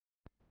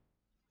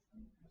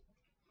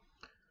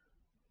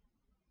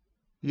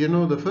You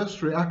know, the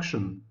first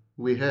reaction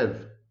we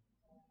have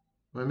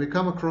when we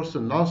come across a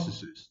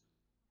narcissist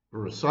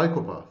or a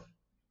psychopath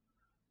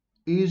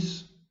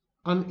is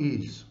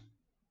unease,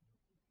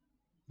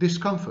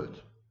 discomfort,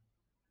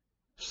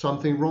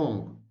 something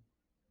wrong.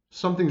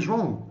 Something's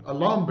wrong.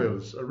 Alarm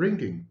bells are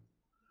ringing.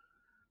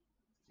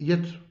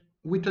 Yet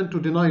we tend to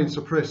deny and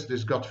suppress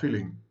this gut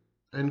feeling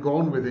and go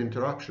on with the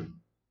interaction.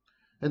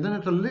 And then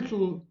a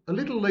little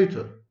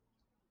later,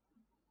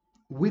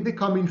 we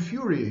become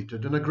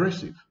infuriated and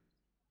aggressive.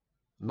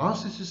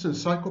 Narcissists and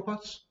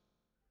psychopaths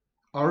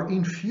are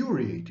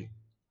infuriating,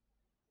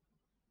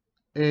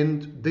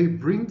 and they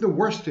bring the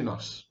worst in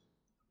us.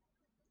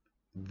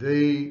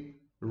 They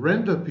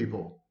render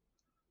people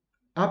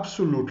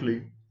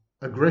absolutely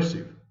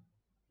aggressive,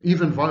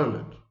 even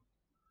violent.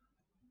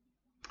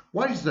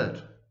 Why is that?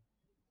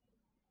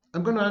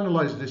 I'm going to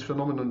analyze this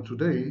phenomenon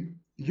today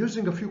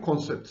using a few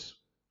concepts.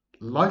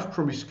 Life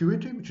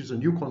promiscuity, which is a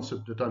new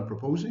concept that I'm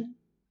proposing,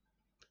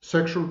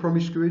 sexual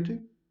promiscuity,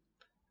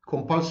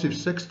 compulsive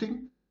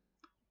sexting,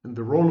 and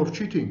the role of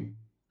cheating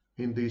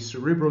in the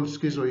cerebral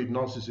schizoid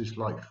narcissist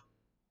life.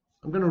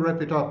 I'm going to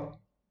wrap it up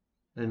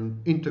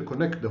and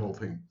interconnect the whole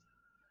thing.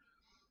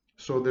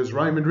 So there's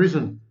rhyme and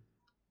reason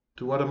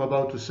to what I'm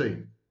about to say.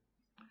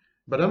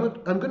 But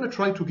I'm going to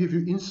try to give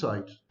you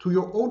insight to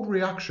your own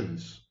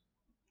reactions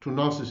to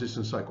narcissists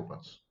and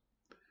psychopaths.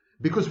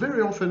 Because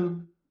very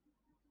often,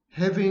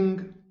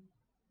 having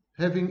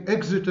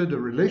exited a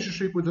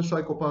relationship with a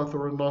psychopath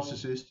or a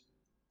narcissist,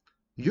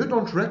 you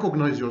don't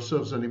recognize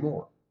yourselves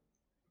anymore.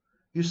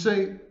 You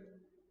say,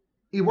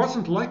 it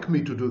wasn't like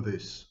me to do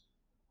this.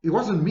 It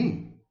wasn't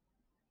me.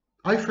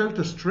 I felt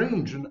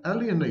estranged and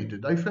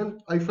alienated. I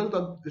felt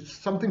that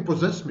something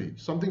possessed me,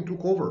 something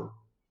took over.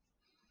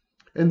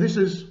 And this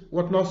is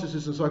what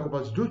narcissists and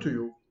psychopaths do to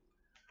you.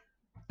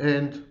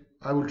 And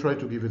I will try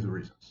to give you the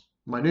reasons.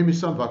 My name is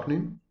Sam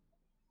Vaknin.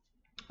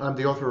 I'm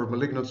the author of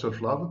Malignant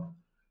Self-Love,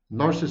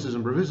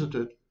 Narcissism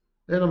Revisited,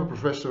 and I'm a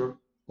professor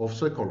of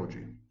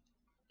psychology.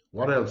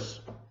 What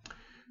else?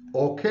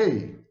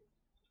 Okay.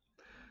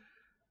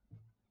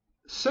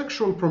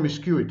 Sexual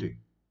promiscuity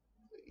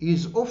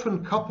is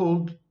often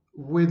coupled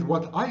with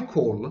what I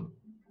call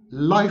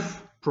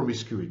life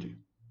promiscuity.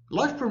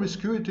 Life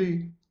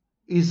promiscuity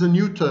is a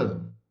new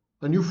term,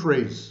 a new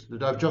phrase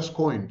that I've just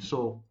coined,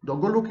 so don't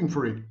go looking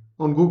for it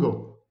on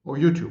Google or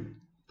YouTube.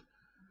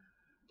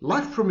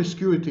 Life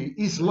promiscuity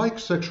is like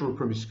sexual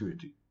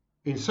promiscuity.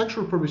 In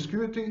sexual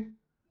promiscuity,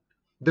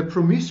 the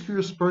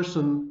promiscuous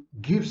person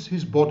gives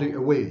his body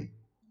away.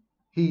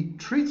 He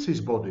treats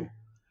his body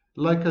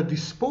like a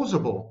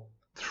disposable,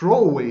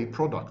 throwaway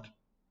product.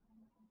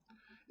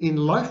 In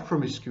life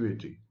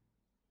promiscuity,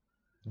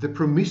 the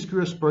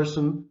promiscuous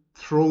person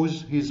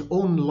throws his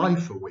own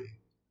life away,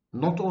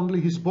 not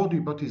only his body,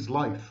 but his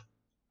life.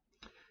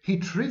 He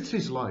treats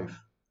his life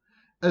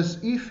as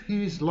if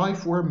his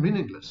life were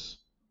meaningless,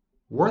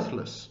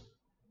 worthless,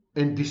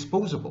 and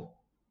disposable.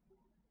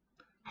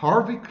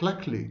 Harvey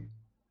Cleckley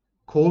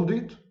called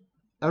it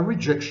a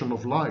rejection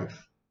of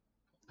life.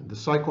 And the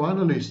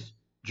psychoanalyst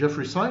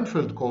Jeffrey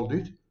Seinfeld called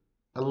it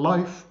a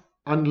life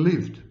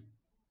unlived.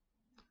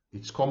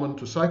 It's common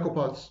to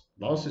psychopaths,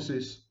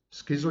 narcissists,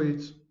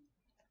 schizoids.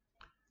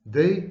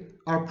 They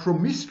are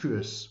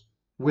promiscuous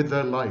with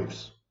their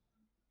lives.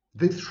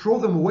 They throw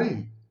them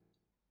away.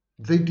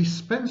 They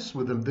dispense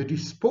with them. They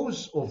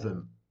dispose of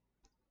them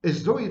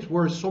as though it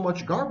were so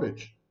much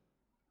garbage.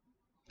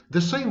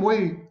 The same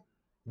way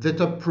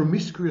that a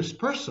promiscuous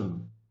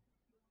person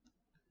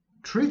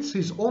treats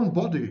his own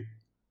body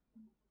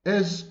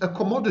as a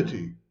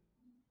commodity,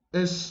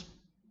 as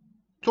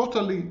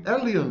totally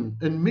alien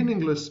and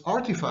meaningless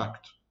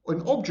artifact,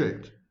 an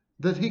object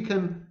that he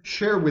can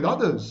share with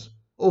others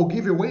or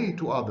give away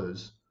to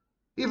others,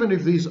 even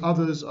if these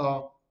others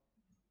are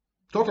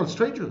total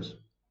strangers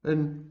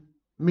and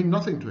mean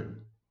nothing to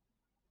him.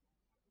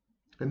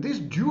 And this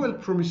dual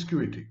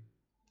promiscuity,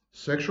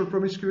 sexual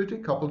promiscuity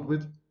coupled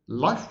with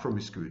life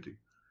promiscuity,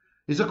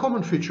 is a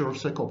common feature of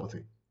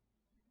psychopathy.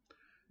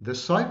 The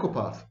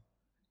psychopath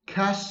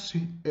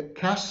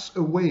casts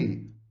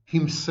away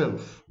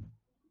himself,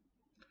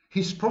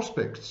 his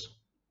prospects,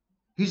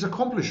 his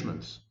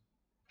accomplishments,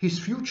 his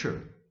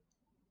future,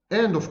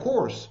 and of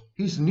course,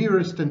 his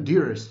nearest and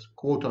dearest,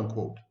 quote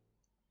unquote.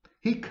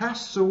 He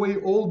casts away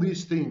all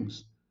these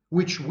things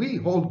which we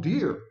hold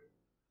dear,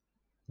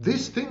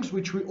 these things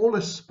which we all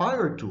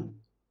aspire to: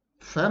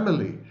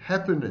 family,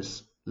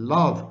 happiness,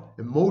 love,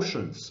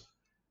 emotions,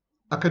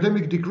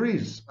 academic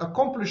degrees,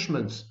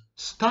 accomplishments,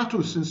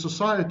 status in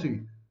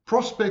society,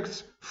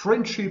 prospects,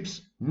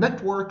 friendships,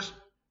 networks,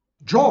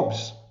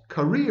 jobs,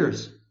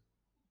 careers,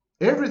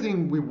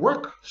 everything we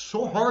work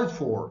so hard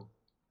for.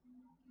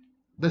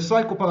 The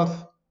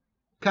psychopath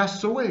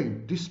casts away,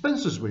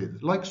 dispenses with,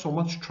 like so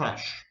much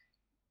trash.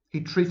 He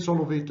treats all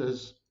of it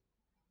as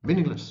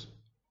meaningless,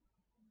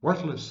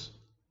 worthless,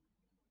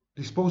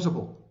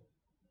 disposable.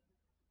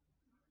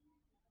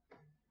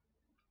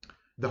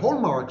 The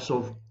hallmarks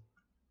of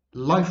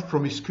life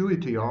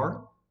promiscuity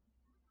are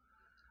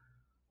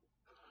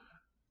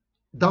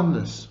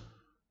dumbness,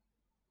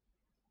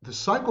 The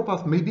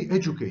psychopath may be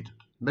educated.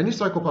 Many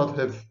psychopaths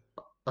have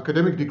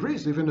academic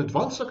degrees, even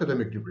advanced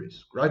academic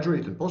degrees,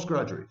 graduate and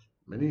postgraduate.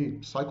 Many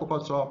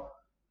psychopaths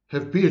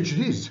have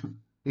PhDs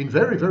in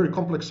very, very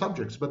complex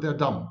subjects, but they're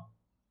dumb.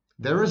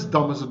 They're as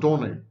dumb as a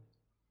doornail.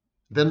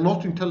 They're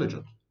not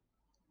intelligent.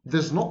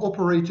 There's no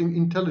operating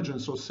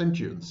intelligence or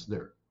sentience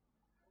there.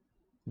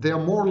 They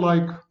are more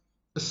like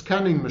a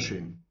scanning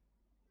machine,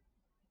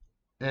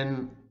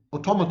 an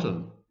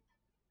automaton,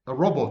 a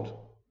robot.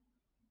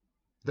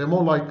 They're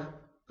more like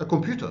a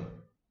computer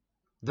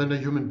than a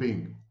human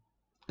being.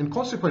 And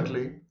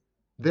consequently,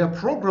 they are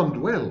programmed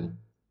well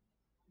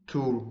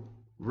to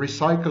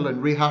recycle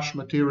and rehash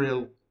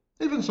material,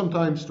 even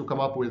sometimes to come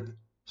up with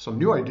some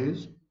new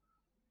ideas.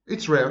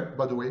 It's rare,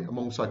 by the way,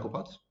 among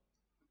psychopaths.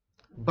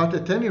 But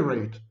at any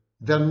rate,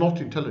 they're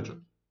not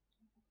intelligent.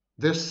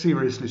 They're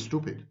seriously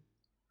stupid.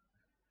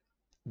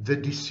 The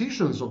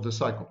decisions of the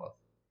psychopath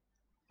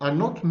are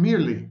not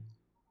merely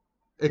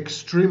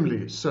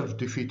extremely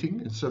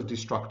self-defeating and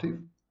self-destructive,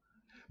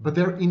 but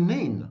they're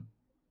inane.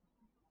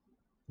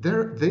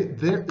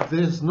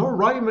 There's no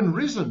rhyme and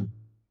reason.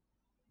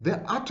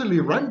 They're utterly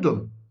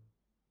random.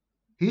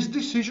 His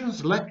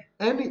decisions lack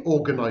any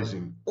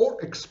organizing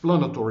or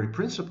explanatory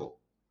principle.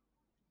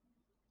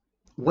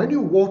 When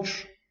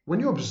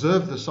you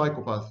observe the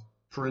psychopath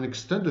for an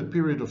extended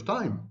period of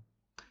time,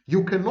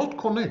 you cannot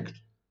connect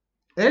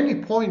any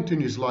point in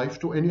his life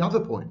to any other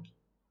point.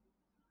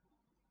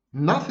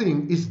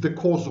 Nothing is the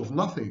cause of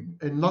nothing,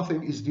 and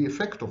nothing is the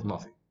effect of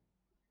nothing.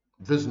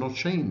 There's no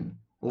chain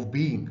of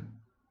being.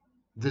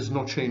 There's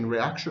no chain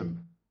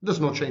reaction.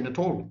 There's no chain at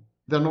all.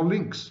 There are no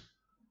links.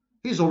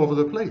 He's all over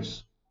the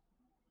place.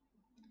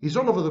 He's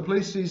all over the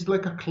place. He's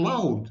like a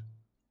cloud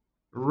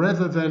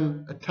rather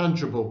than a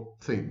tangible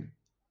thing.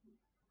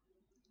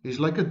 He's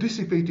like a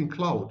dissipating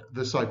cloud,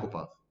 the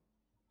psychopath.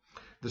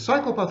 The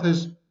psychopath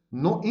has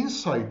no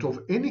insight of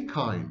any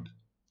kind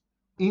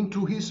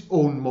into his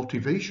own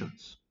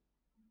motivations.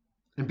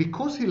 And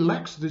because he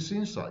lacks this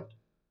insight,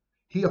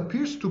 he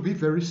appears to be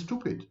very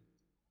stupid.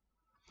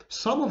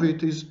 Some of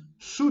it is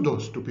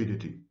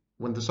pseudo-stupidity,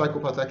 when the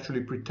psychopath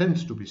actually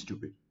pretends to be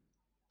stupid,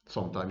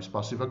 sometimes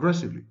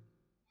passive-aggressively.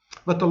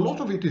 But a lot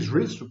of it is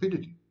real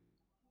stupidity,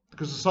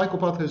 because the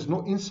psychopath has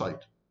no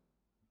insight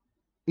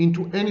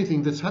into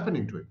anything that's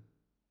happening to him.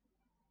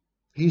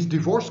 He's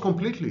divorced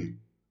completely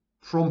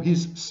from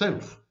his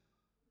self,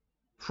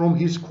 from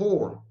his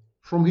core,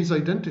 from his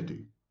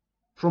identity,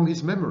 from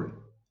his memory.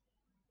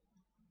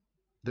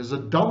 There's a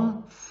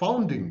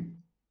dumbfounding,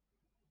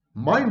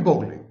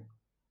 mind-boggling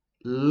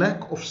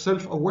lack of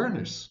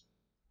self-awareness,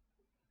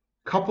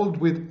 coupled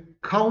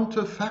with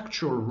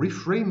counterfactual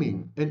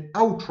reframing and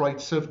outright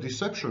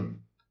self-deception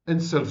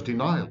and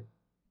self-denial.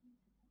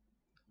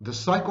 The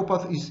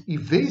psychopath is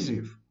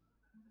evasive.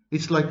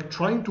 It's like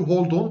trying to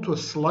hold on to a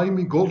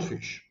slimy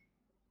goldfish.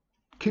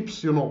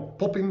 Keeps,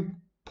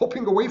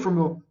 popping away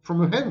from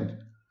your hand.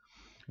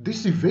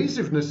 This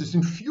evasiveness is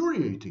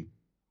infuriating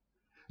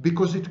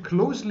because it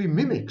closely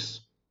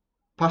mimics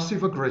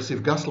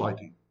passive-aggressive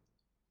gaslighting.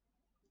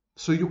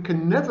 So you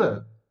can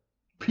never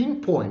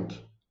pinpoint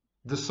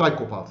the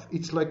psychopath.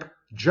 It's like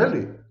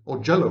jelly or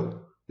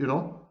jello,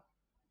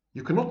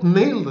 You cannot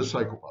nail the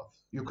psychopath.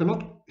 You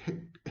cannot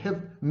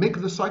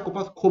make the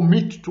psychopath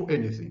commit to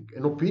anything,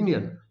 an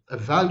opinion, a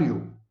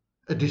value,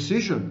 a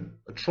decision,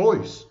 a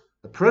choice,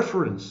 a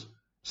preference,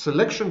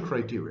 selection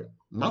criteria,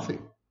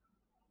 nothing.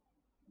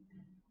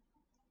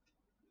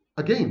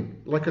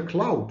 Again, like a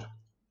cloud.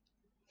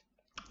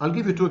 I'll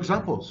give you two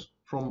examples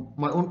from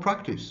my own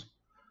practice.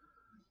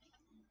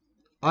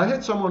 I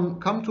had someone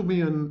come to me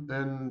and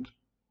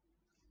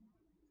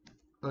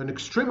an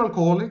extreme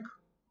alcoholic,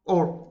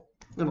 or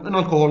an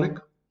alcoholic,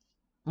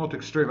 not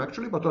extreme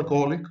actually, but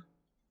alcoholic,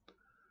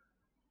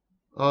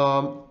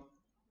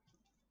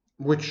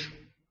 which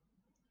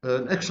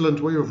an excellent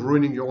way of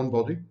ruining your own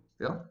body,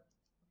 yeah?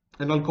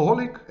 An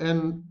alcoholic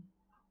and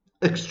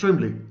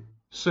extremely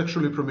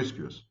sexually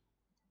promiscuous.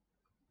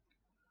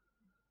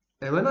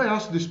 And when I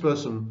asked this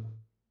person,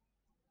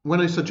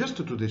 when I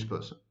suggested to this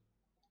person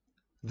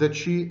that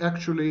she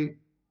actually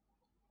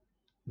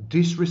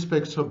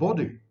disrespects her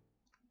body,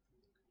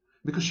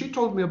 because she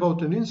told me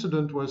about an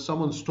incident where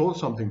someone stole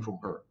something from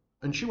her,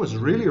 and she was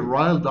really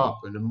riled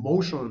up and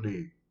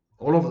emotionally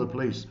all over the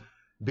place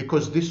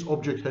because this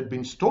object had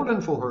been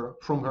stolen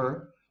from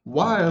her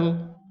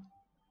while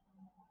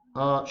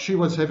she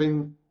was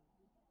having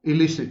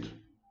illicit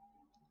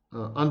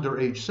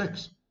underage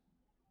sex.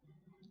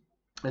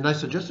 And I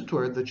suggested to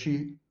her that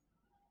she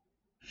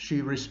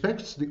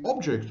respects the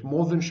object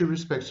more than she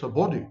respects her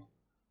body.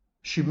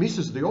 She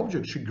misses the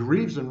object. She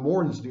grieves and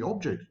mourns the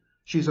object.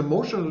 She's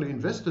emotionally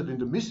invested in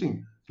the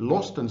missing,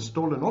 lost and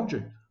stolen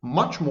object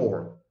much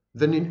more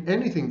than in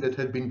anything that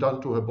had been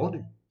done to her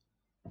body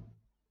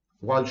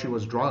while she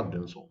was drugged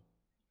and so on.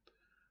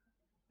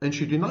 And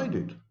she denied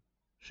it.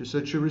 She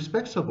said she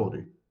respects her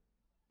body.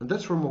 And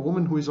that's from a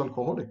woman who is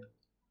alcoholic.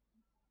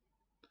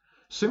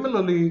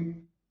 Similarly,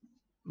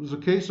 it was a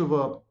case of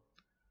a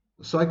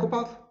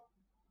psychopath.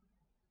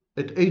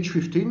 At age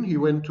 15, he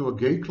went to a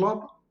gay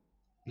club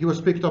He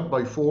was picked up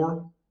by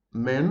 4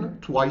 men,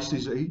 twice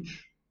his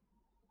age.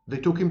 They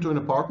took him to an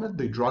apartment,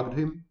 they drugged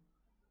him,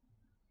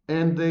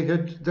 and they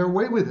had their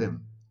way with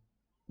him.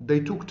 They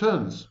took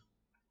turns.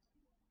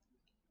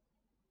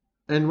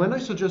 And when I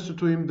suggested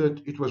to him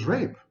that it was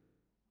rape,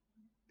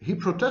 he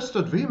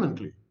protested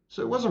vehemently.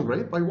 So it wasn't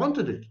rape, I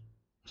wanted it.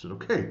 I said,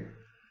 okay,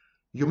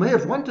 you may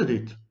have wanted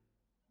it,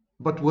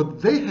 but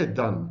what they had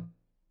done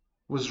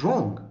was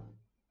wrong.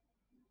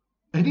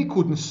 And he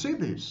couldn't see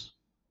this.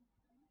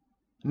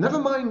 Never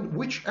mind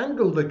which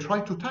angle they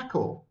tried to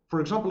tackle. For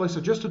example, I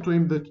suggested to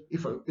him that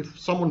if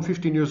someone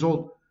 15 years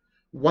old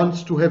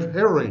wants to have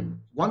heroin,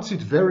 wants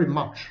very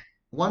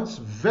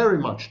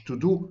much to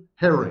do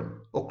heroin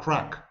or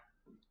crack,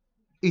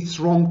 it's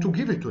wrong to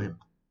give it to him.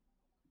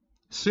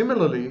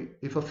 Similarly,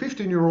 if a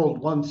 15-year-old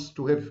wants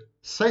to have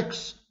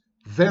sex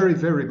very,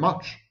 very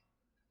much,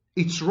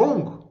 it's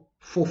wrong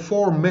for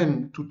 4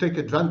 men to take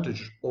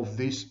advantage of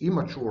this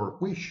immature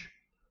wish.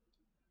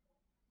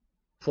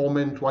 4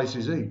 men twice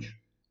his age.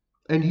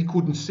 And he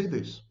couldn't see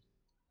this.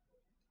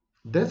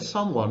 That's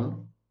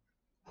someone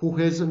who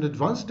has an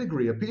advanced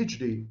degree, a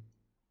PhD,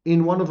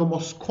 in one of the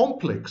most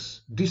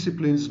complex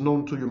disciplines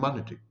known to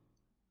humanity.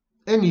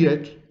 And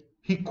yet,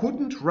 he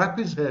couldn't wrap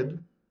his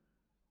head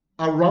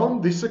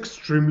around this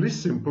extremely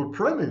simple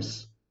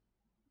premise.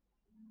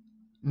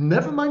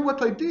 Never mind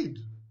what I did,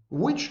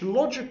 which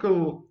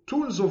logical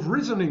tools of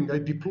reasoning I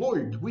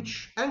deployed,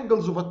 which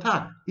angles of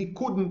attack, he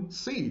couldn't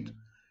see it.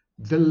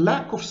 The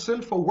lack of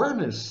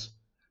self-awareness,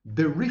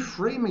 the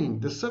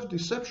reframing, the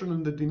self-deception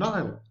and the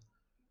denial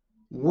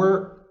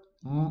were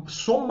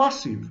so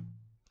massive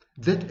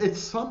that at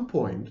some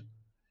point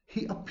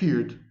he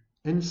appeared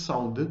and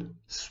sounded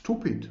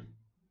stupid,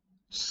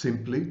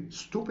 simply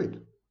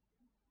stupid.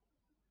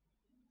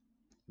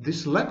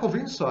 This lack of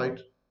insight,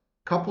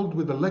 coupled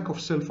with a lack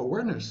of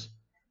self-awareness,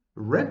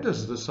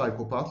 renders the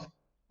psychopath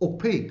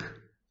opaque.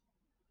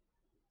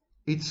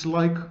 It's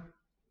like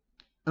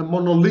a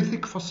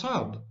monolithic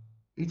facade.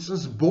 It's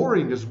as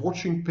boring as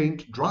watching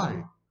paint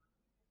dry.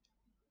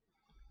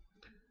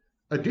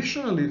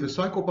 Additionally, the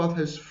psychopath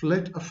has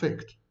flat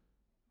affect.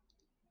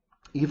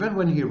 Even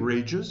when he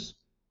rages,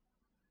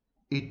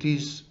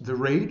 the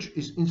rage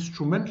is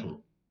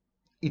instrumental.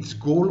 It's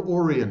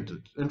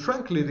goal-oriented. And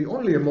frankly, the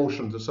only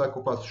emotion the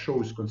psychopath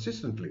shows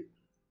consistently,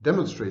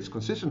 demonstrates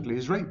consistently,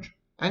 is rage,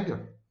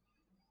 anger.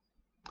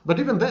 But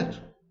even that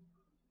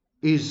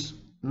is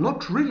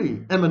not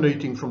really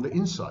emanating from the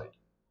inside.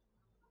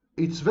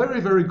 It's very,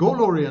 very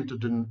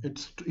goal-oriented, and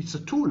it's a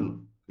tool.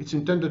 It's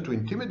intended to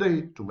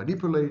intimidate, to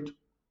manipulate,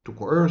 to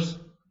coerce.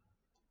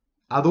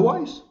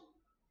 Otherwise,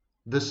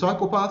 the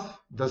psychopath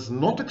does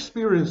not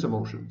experience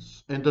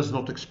emotions and does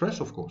not express,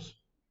 of course,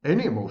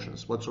 any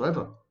emotions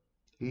whatsoever.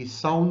 He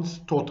sounds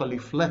totally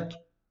flat.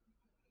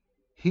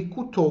 He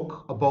could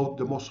talk about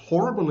the most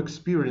horrible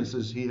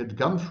experiences he had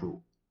gone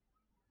through,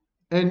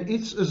 and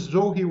it's as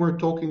though he were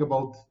talking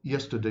about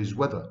yesterday's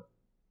weather.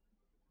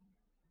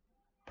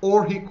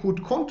 Or he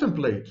could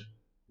contemplate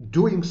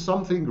doing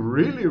something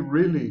really,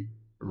 really,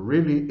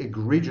 really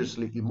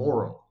egregiously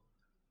immoral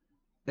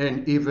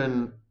and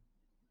even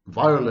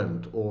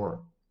violent,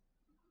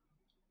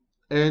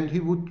 and he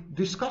would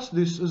discuss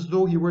this as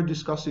though he were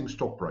discussing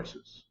stock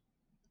prices.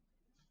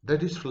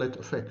 That is flat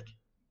affect.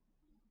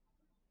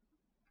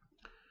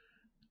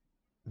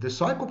 The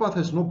psychopath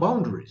has no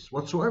boundaries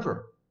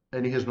whatsoever,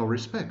 and he has no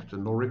respect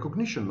and no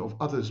recognition of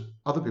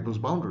other people's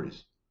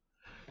boundaries.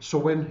 So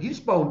when his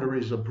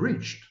boundaries are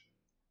breached,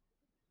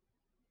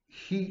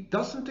 he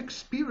doesn't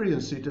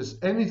experience it as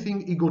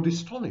anything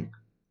ego-dystonic.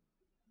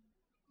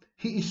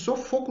 He is so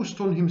focused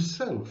on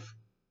himself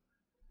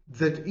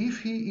that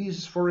if he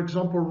is, for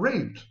example,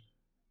 raped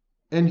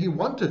and he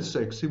wanted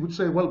sex, he would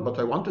say, well, but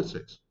I wanted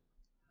sex.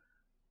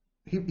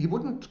 He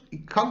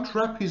can't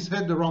wrap his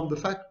head around the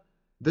fact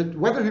that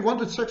whether he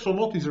wanted sex or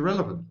not is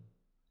irrelevant.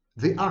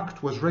 The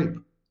act was rape.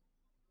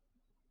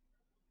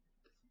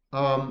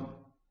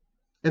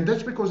 And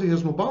that's because he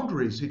has no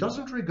boundaries. He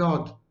doesn't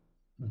regard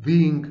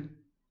being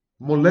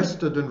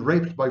molested and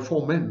raped by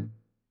 4 men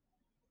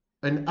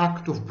an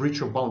act of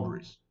breach of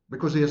boundaries,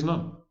 because he has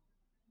none.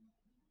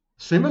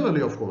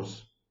 Similarly, of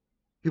course,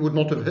 he would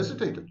not have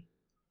hesitated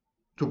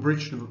to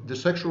breach the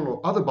sexual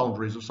or other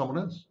boundaries of someone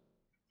else.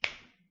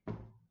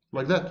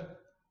 Like that.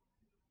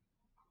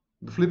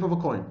 The flip of a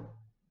coin.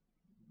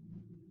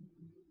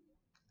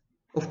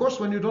 Of course,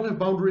 when you don't have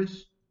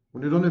boundaries,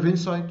 when you don't have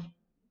insight,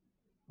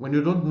 when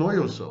you don't know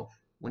yourself,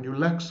 when you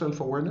lack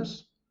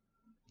self-awareness,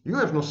 you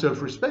have no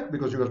self-respect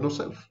because you have no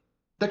self.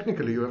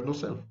 Technically, you have no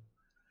self.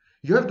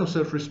 You have no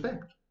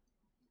self-respect.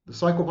 The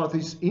psychopath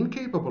is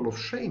incapable of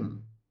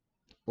shame,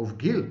 of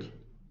guilt,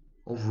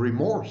 of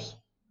remorse.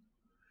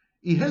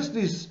 He has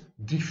these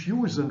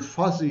diffuse and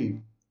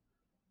fuzzy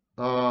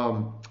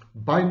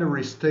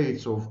binary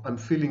states of I'm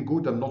feeling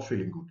good, I'm not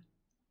feeling good.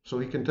 So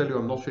he can tell you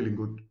I'm not feeling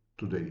good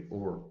today,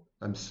 or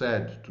I'm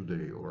sad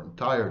today, or I'm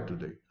tired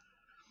today.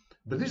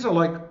 But these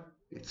are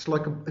it's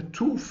like a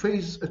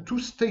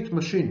two-state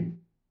machine.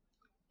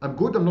 I'm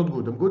good, I'm not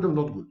good, I'm good, I'm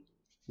not good.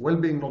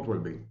 Well-being, not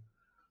well-being.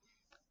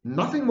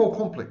 Nothing more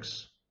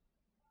complex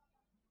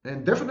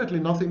and definitely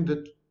nothing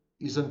that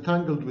is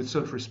entangled with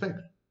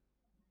self-respect.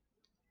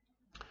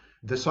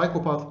 The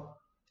psychopath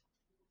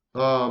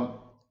um,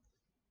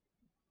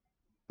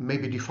 may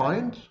be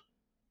defiant,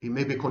 he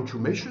may be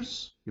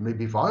contumacious, he may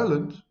be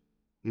violent,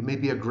 he may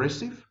be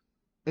aggressive,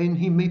 and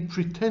he may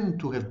pretend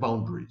to have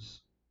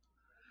boundaries.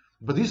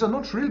 But these are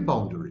not real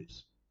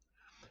boundaries.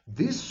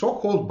 These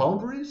so-called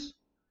boundaries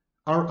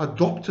are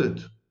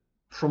adopted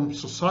from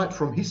society,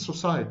 from his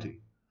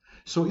society.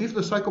 So if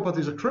the psychopath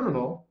is a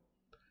criminal,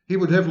 he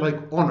would have like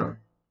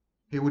honor.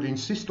 He would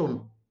insist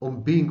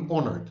on being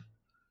honored.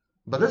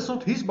 But that's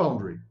not his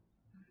boundary.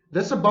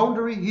 That's a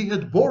boundary he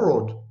had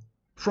borrowed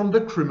from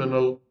the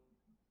criminal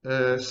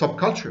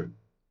subculture,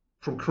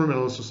 from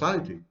criminal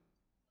society.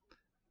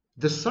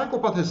 The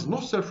psychopath has no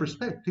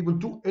self-respect. He will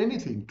do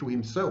anything to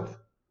himself,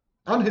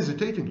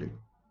 unhesitatingly.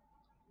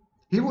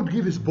 He would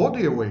give his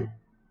body away,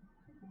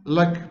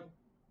 like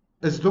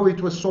as though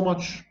it was so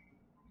much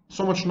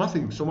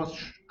nothing, so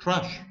much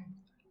trash.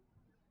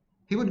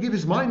 He would give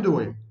his mind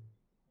away.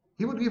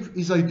 He would give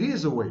his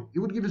ideas away. He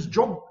would give his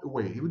job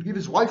away. He would give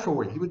his wife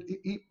away.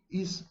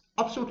 He's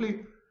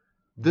absolutely,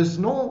 there's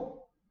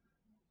no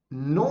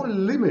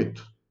limit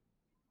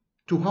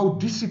to how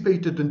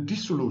dissipated and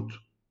dissolute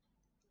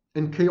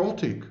and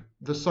chaotic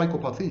the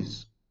psychopath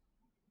is.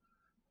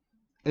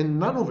 And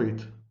none of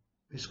it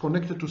is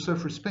connected to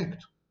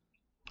self-respect.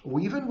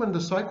 Even when the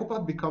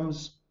psychopath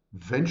becomes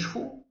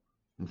vengeful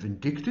and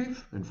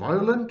vindictive and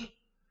violent,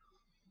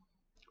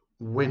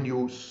 when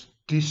you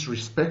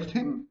disrespect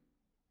him,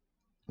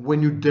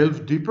 when you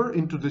delve deeper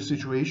into the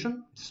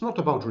situation, it's not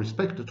about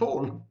respect at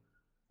all.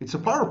 It's a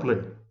power play.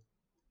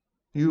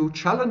 You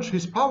challenge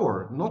his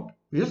power,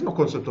 he has no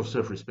concept of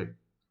self-respect.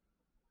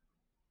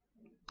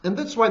 And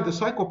that's why the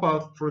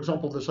psychopath, for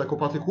example, the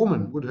psychopathic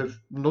woman, would have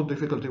no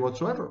difficulty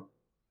whatsoever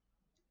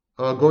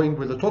going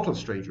with a total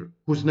stranger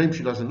whose name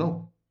she doesn't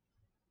know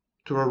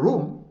to a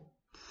room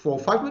for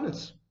 5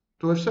 minutes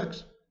to have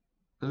sex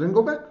and then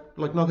go back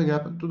like nothing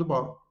happened to the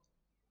bar.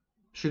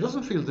 She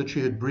doesn't feel that she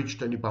had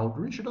breached any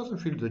boundary. She doesn't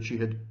feel that she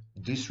had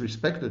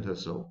disrespected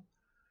herself.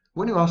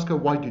 When you ask her,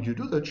 why did you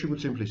do that? She would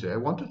simply say, I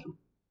wanted to.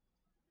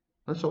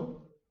 That's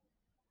all.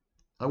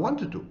 I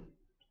wanted to.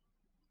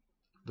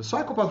 The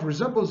psychopath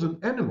resembles an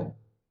animal.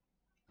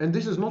 And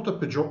this is not a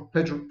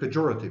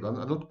pejorative.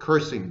 I'm not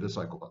cursing the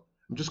psychopath.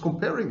 I'm just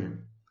comparing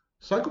him.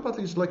 Psychopath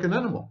is like an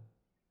animal.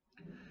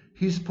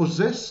 He's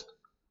possessed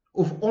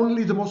of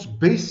only the most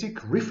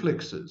basic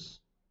reflexes,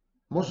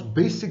 most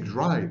basic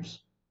drives.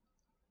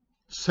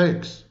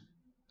 Sex,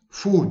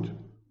 food,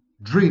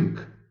 drink,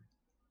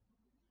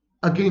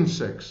 again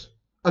sex,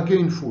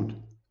 again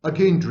food,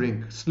 again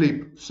drink,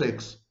 sleep,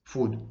 sex,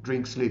 food,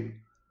 drink, sleep.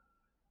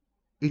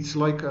 It's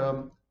like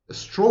a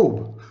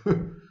strobe.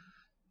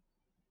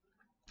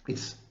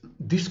 It's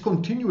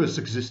discontinuous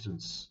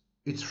existence.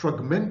 It's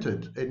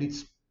fragmented and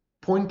it's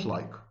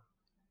point-like.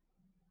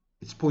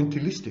 It's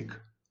pointillistic.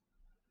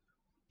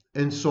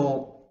 And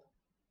so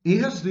he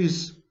has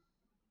these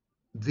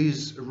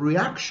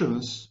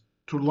reactions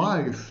to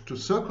life, to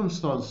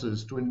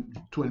circumstances,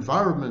 to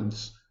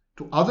environments,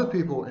 to other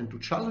people, and to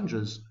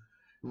challenges,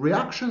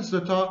 reactions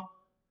that are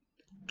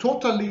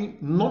totally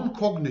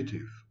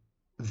non-cognitive.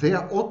 They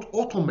are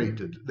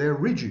automated, they're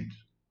rigid.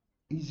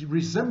 It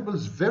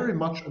resembles very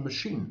much a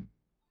machine.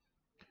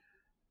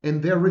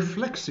 And they're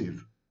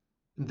reflexive.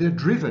 They're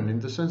driven in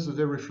the sense that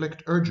they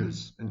reflect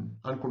urges and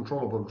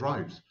uncontrollable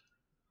drives.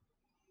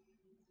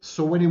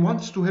 So when he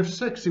wants to have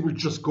sex, he will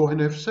just go and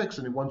have sex,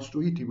 and he wants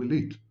to eat, he will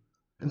eat.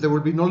 And there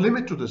will be no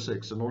limit to the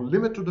sex and no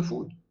limit to the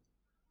food.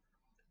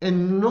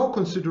 And no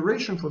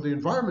consideration for the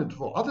environment,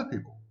 for other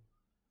people.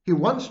 He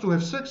wants to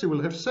have sex, he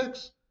will have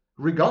sex,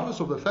 regardless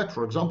of the fact,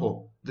 for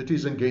example, that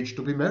he's engaged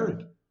to be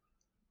married.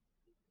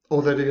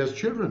 Or that he has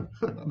children.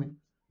 I mean,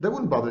 that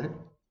wouldn't bother him.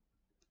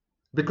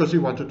 Because he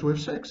wanted to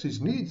have sex.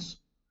 His needs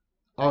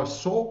are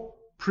so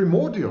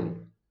primordial,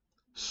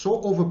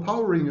 so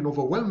overpowering and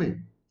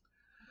overwhelming.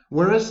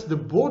 Whereas the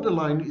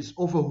borderline is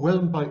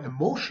overwhelmed by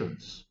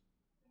emotions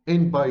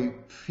and by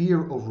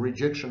fear of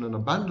rejection and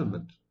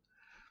abandonment.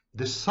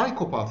 The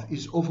psychopath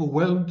is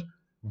overwhelmed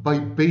by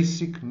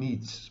basic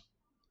needs,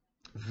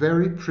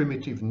 very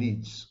primitive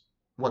needs,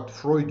 what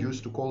Freud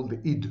used to call the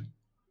id.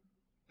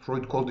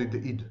 Freud called it the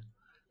id.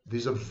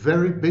 These are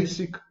very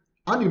basic,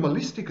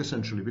 animalistic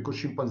essentially, because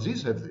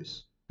chimpanzees have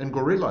this, and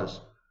gorillas,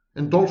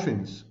 and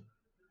dolphins.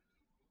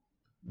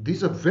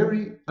 These are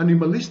very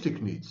animalistic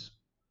needs,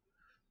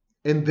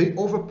 and they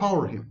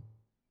overpower him.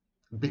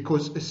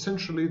 Because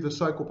essentially the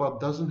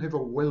psychopath doesn't have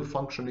a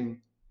well-functioning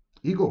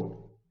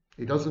ego.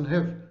 He doesn't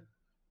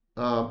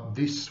have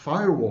this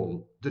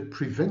firewall that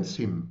prevents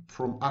him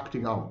from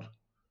acting out.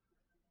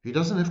 He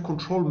doesn't have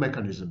control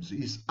mechanisms.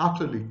 He's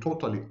utterly,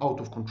 totally out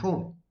of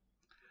control.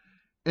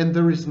 And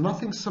there is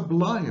nothing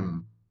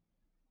sublime,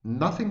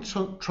 nothing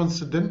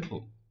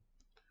transcendental,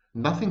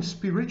 nothing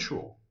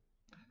spiritual,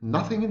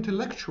 nothing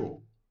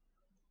intellectual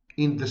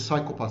in the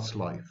psychopath's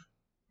life.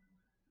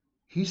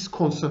 He's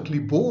constantly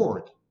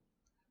bored.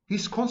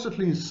 He's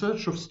constantly in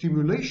search of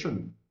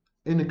stimulation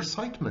and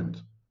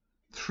excitement,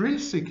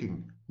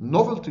 thrill-seeking,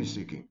 novelty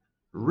seeking,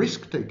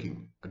 risk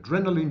taking,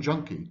 adrenaline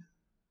junkie,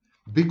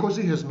 because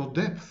he has no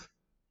depth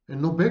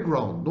and no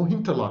background, no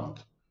hinterland.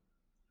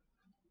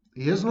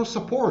 He has no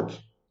support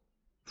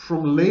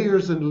from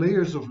layers and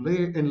layers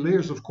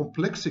of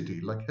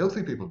complexity like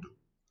healthy people do.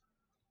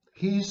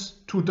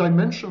 He's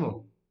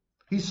two-dimensional.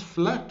 He's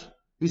flat.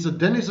 He's a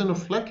denizen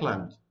of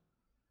flatland.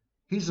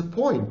 He's a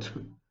point.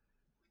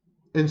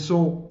 And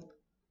so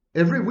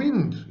every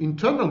wind,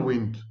 internal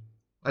wind,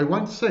 I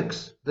want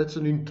sex, that's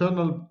an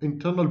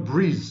internal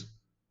breeze,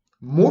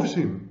 moves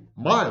him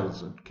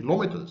miles and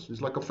kilometers.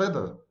 He's like a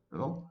feather, you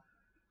know.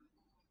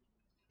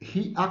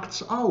 He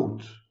acts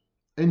out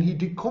and he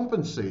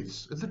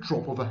decompensates at the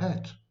drop of a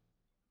hat.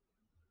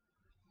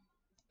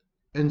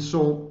 And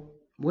so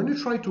when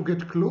you try to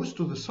get close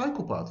to the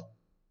psychopath,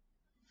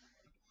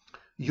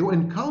 you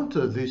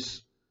encounter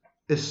this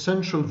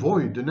essential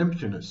void and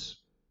emptiness.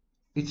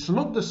 It's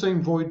not the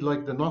same void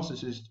like the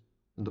narcissist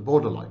and the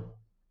borderline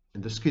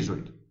and the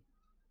schizoid.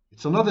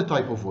 It's another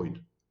type of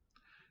void.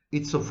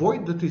 It's a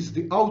void that is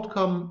the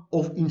outcome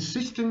of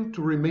insisting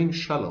to remain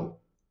shallow,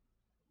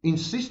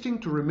 insisting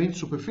to remain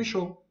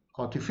superficial,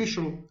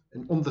 artificial,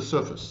 and on the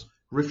surface,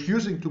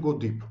 refusing to go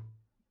deep.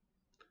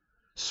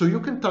 So you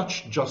can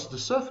touch just the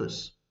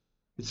surface.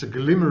 It's a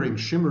glimmering,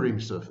 shimmering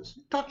surface.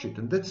 You touch it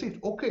and that's it.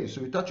 Okay,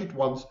 so you touch it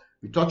once,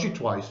 you touch it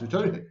twice, you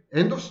touch it.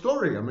 End of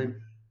story. I mean,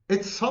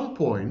 at some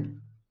point,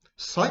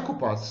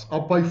 psychopaths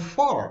are by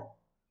far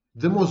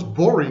the most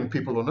boring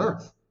people on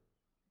earth.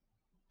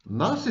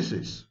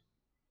 Narcissists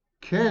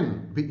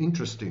can be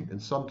interesting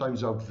and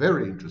sometimes are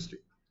very interesting.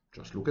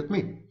 Just look at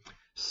me.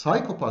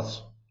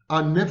 Psychopaths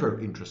are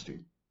never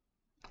interesting.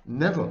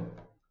 Never.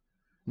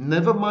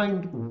 Never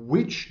mind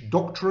which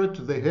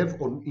doctorate they have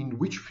in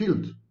which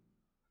field.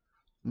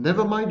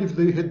 Never mind if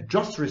they had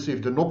just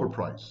received a Nobel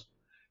Prize.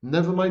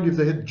 Never mind if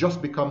they had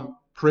just become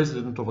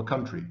president of a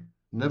country.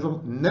 Never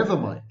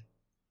mind.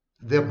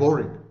 They're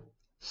boring.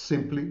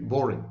 Simply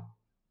boring.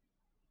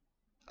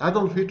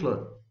 Adolf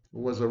Hitler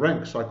was a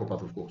rank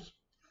psychopath, of course.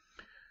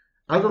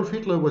 Adolf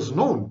Hitler was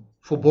known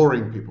for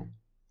boring people.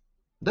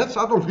 That's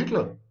Adolf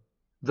Hitler,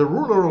 the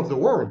ruler of the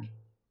world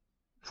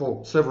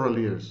for several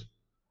years.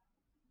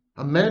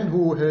 A man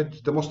who had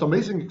the most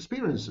amazing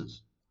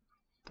experiences.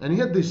 And he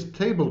had these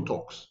table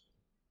talks.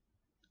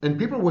 And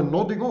people were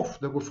nodding off.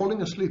 They were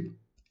falling asleep.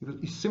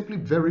 He's simply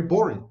very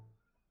boring.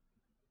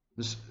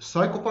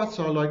 Psychopaths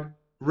are like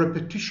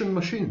repetition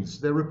machines.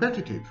 They're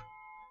repetitive.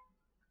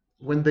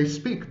 When they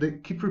speak, they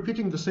keep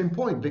repeating the same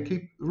point. They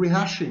keep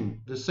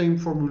rehashing the same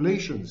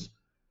formulations,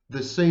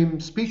 the same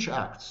speech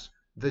acts,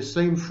 the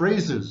same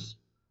phrases,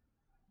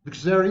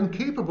 because they're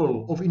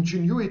incapable of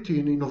ingenuity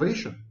and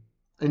innovation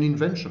and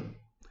invention.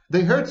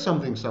 They heard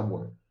something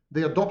somewhere,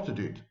 they adopted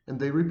it, and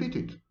they repeat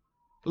it,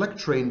 like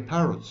trained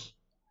parrots.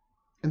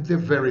 And they're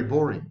very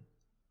boring.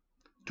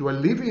 To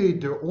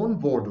alleviate their own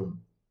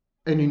boredom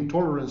and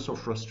intolerance or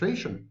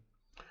frustration,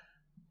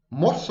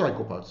 most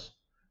psychopaths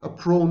are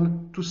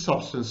prone to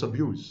substance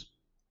abuse.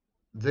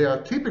 They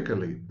are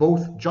typically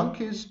both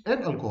junkies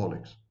and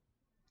alcoholics.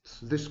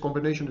 This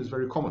combination is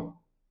very common.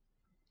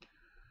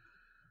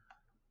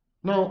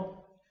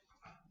 Now,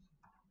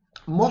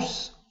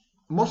 most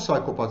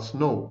psychopaths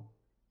know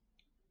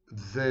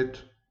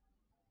that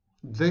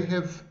they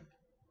have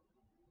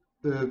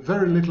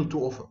very little to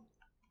offer.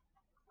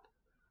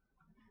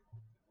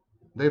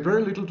 They have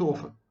very little to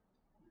offer.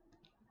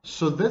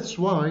 So that's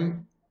why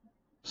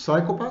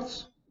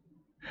psychopaths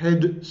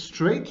head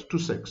straight to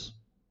sex.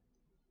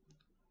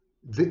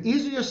 The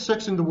easiest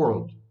sex in the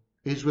world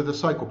is with a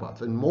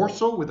psychopath, and more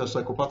so with a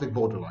psychopathic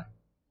borderline.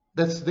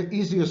 That's the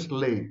easiest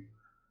lay.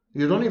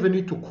 You don't even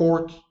need to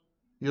court.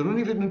 You don't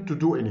even need to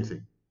do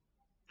anything.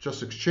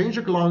 Just exchange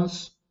a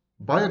glance,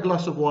 buy a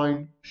glass of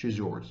wine, she's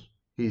yours,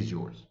 he's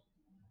yours.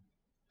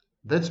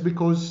 That's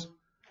because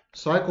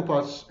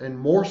psychopaths, and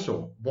more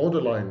so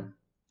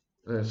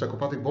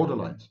psychopathic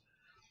borderlines,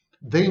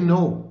 they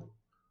know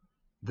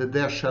that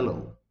they're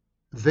shallow.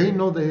 They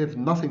know they have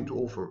nothing to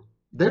offer.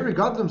 They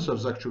regard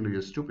themselves actually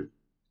as stupid.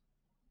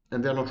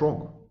 And they're not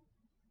wrong.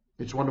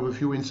 It's one of the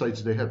few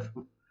insights they have.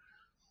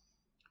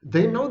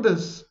 They know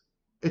this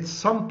at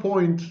some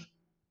point,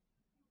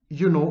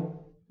 you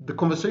know, the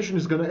conversation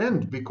is going to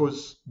end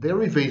because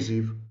they're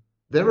evasive,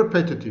 they're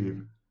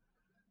repetitive,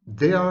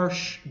 they are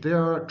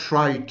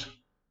trite,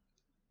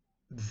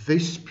 they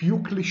spew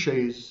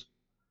cliches,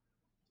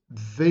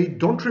 they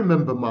don't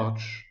remember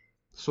much,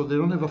 so they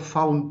don't have a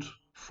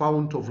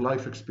fount of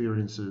life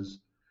experiences.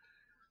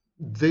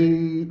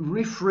 They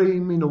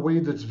reframe in a way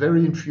that's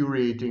very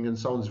infuriating and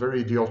sounds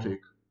very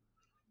idiotic.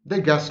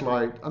 They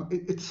gaslight.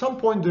 At some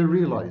point they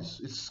realize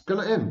it's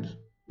going to end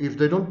if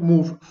they don't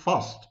move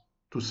fast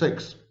to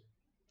sex.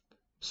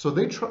 So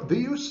they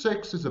use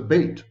sex as a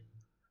bait.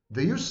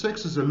 They use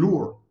sex as a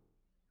lure.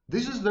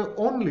 This is their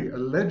only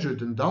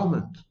alleged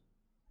endowment.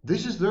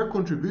 This is their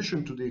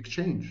contribution to the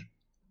exchange.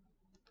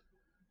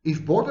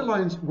 When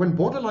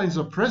borderlines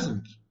are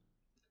present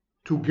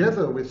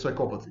together with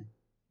psychopathy,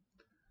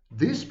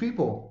 these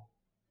people,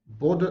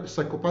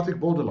 psychopathic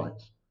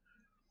borderlines,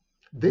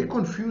 they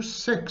confuse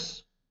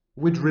sex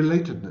with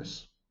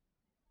relatedness.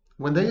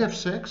 When they have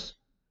sex,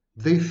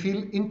 they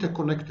feel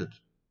interconnected.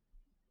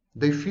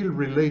 They feel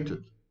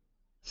related.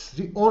 It's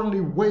the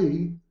only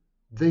way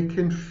they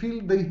can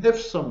feel they have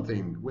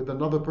something with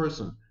another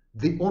person.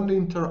 The only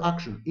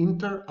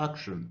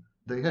interaction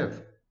they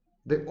have.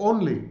 The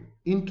only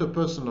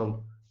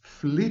interpersonal,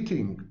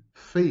 fleeting,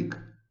 fake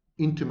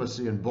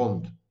intimacy and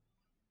bond.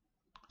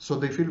 So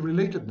they feel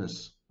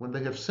relatedness. When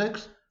they have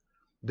sex,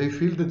 they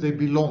feel that they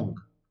belong.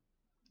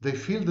 They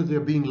feel that they're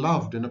being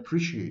loved and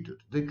appreciated.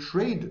 They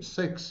trade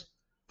sex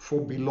for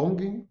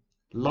belonging,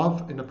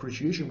 love, and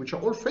appreciation, which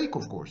are all fake,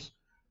 of course.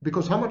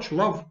 Because how much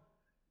love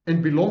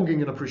and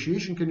belonging and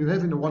appreciation can you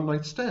have in a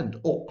one-night stand?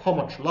 Or how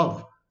much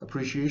love,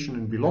 appreciation,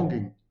 and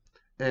belonging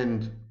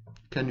and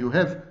can you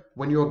have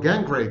when you're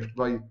gang raped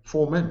by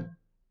 4 men?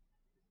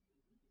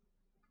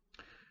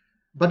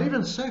 But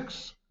even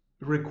sex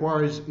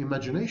requires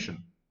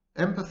imagination,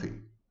 empathy,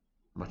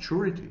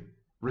 maturity,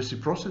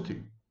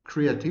 reciprocity,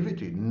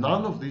 creativity.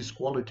 None of these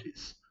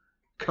qualities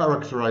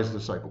characterize the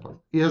psychopath.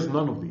 He has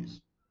none of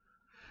these.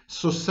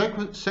 So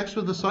sex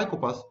with the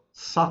psychopath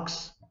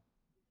sucks.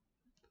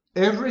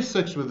 Every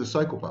sex with the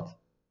psychopath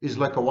is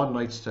like a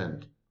one-night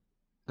stand.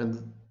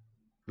 And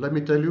let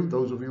me tell you,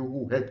 those of you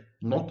who had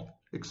not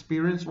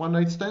experienced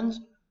one-night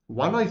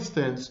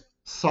stands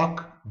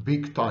suck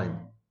big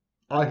time.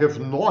 I have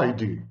no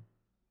idea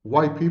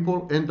why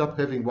people end up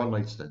having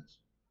one-night stands.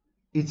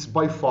 It's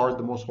by far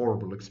the most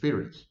horrible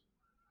experience.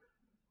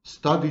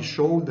 Studies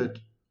show that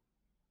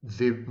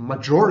the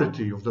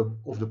majority of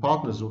the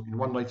partners in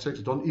one-night sex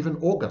don't even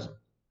orgasm.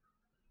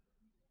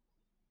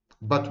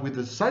 But with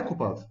the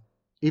psychopath,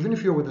 even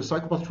if you're with the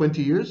psychopath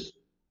 20 years,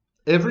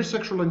 every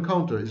sexual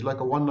encounter is like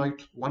a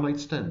one-night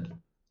stand.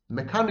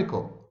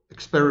 Mechanical,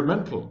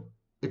 experimental,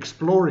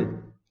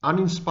 exploring,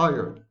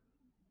 uninspired,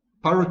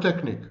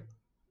 pyrotechnic,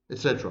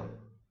 etc.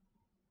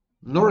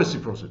 No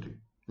reciprocity,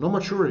 no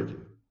maturity,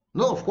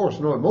 no, of course,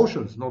 no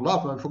emotions, no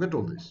love. I forget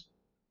all this.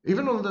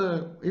 Even on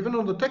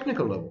the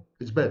technical level,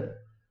 it's bad.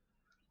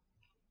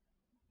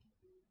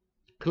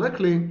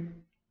 Cleckley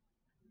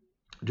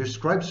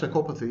describes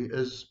psychopathy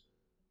as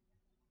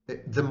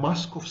the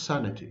mask of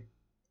sanity.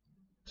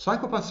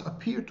 Psychopaths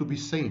appear to be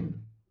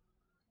sane.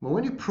 But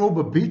when you probe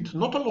a bit,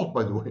 not a lot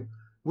by the way,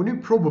 when you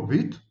probe a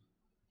bit,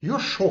 you're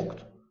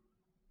shocked.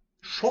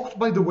 Shocked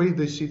by the way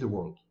they see the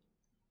world.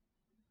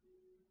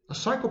 A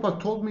psychopath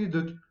told me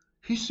that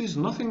he sees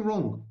nothing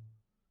wrong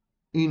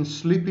in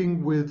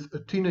sleeping with a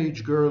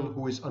teenage girl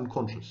who is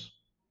unconscious.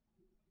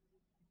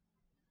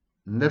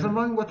 Never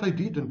mind what I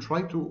did and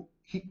tried to,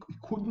 he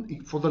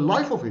couldn't, for the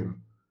life of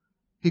him,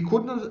 he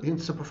couldn't,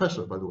 he's a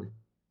professor by the way,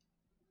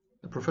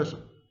 a professor.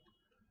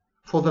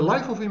 For the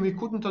life of him, he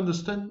couldn't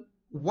understand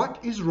what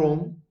is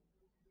wrong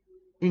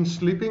in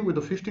sleeping with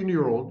a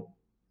 15-year-old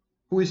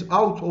who is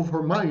out of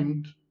her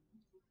mind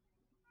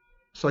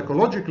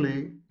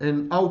psychologically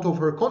and out of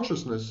her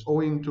consciousness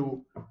owing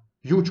to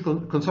huge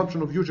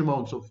consumption of huge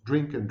amounts of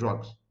drink and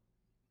drugs.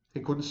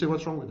 He couldn't see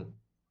what's wrong with it.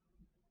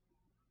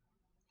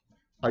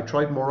 I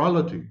tried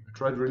morality, I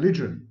tried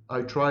religion,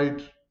 I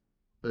tried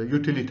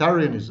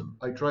utilitarianism,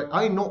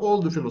 I know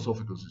all the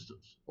philosophical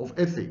systems of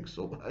ethics,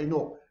 so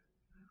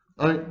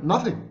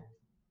nothing.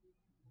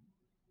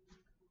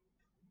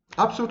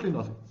 Absolutely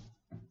nothing.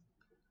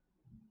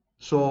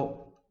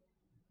 So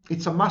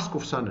it's a mask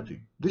of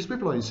sanity. These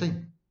people are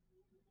insane.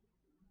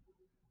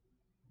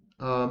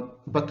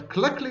 But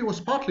Cleckley was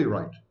partly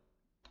right,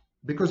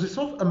 because it's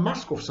not a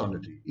mask of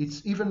sanity.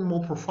 It's even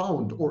more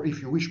profound, or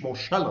if you wish, more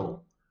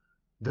shallow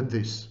than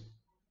this.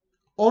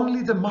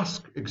 Only the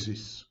mask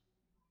exists.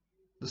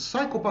 The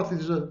psychopath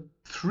is a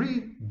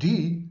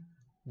 3D,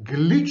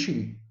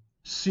 glitchy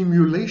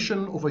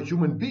simulation of a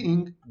human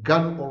being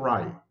gone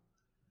awry.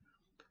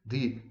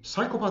 The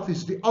psychopath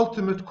is the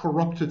ultimate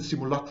corrupted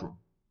simulacrum.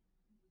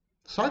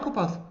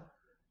 Psychopath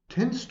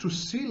tends to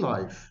see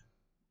life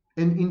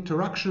and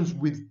interactions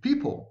with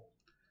people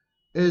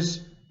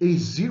as a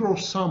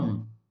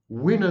zero-sum,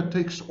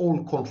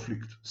 winner-takes-all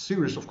conflict,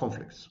 series of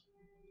conflicts.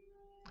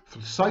 For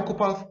the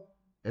psychopath,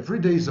 every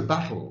day is a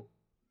battle.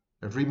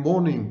 Every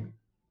morning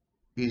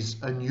is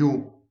a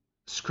new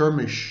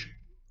skirmish,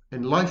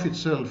 and life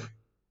itself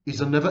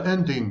is a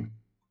never-ending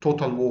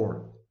total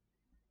war.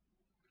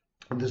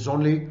 And there's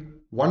only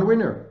one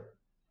winner.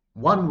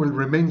 One will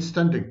remain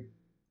standing.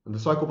 And the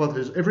psychopath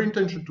has every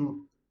intention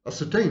to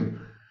ascertain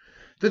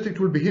that it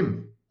will be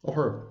him or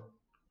her.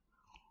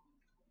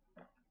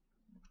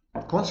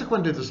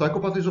 Consequently, the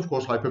psychopath is, of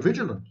course,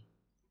 hypervigilant.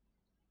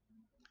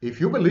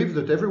 If you believe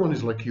that everyone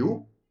is like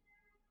you,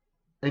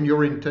 and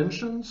your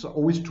intentions are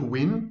always to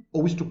win,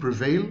 always to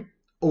prevail,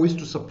 always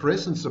to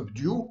suppress and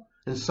subdue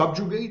and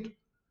subjugate,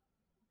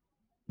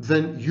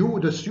 then you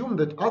would assume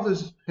that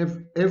others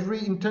have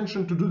every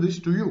intention to do this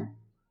to you.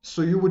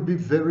 So you would be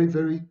very,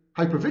 very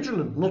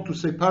hypervigilant, not to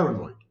say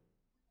paranoid.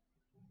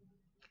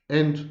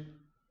 And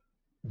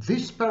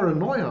this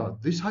paranoia,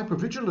 this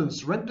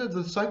hypervigilance render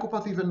the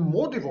psychopath even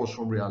more divorced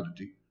from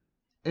reality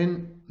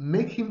and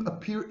make him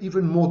appear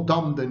even more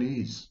dumb than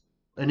he is.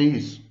 And he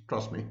is,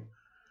 trust me.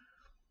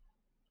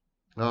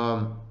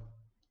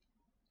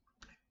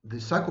 The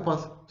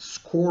psychopath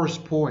scores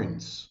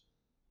points.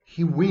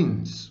 He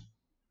wins.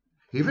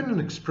 Even an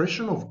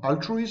expression of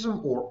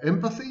altruism or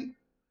empathy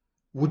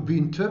would be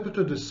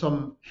interpreted as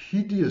some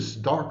hideous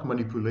dark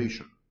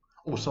manipulation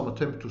or some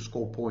attempt to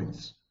score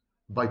points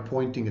by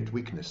pointing at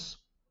weakness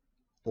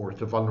or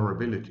at a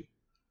vulnerability.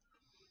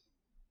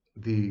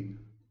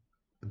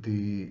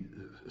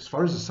 As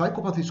far as the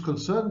psychopath is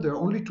concerned, there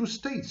are only two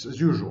states as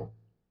usual.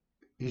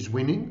 He's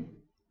winning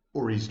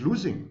or he's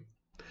losing.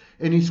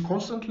 And he's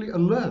constantly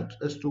alert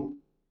as to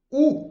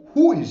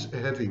who is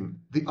having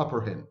the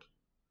upper hand.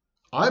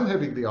 I'm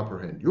having the upper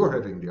hand, you're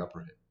having the upper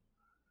hand.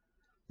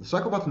 The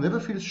psychopath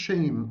never feels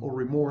shame or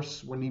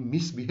remorse when he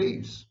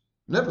misbehaves.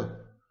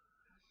 Never.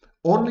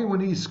 Only when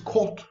he is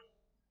caught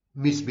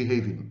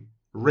misbehaving,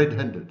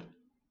 red-handed.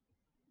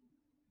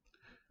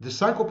 The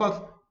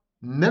psychopath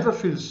never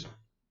feels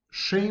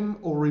shame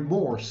or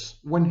remorse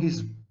when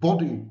his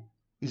body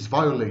is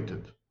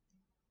violated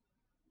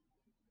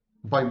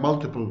by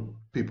multiple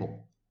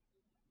people.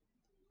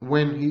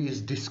 When he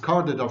is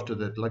discarded after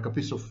that, like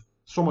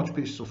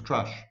pieces of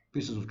trash.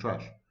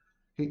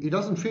 He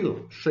doesn't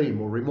feel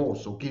shame or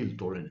remorse or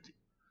guilt or anything.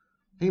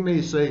 He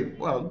may say,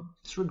 well,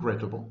 it's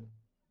regrettable.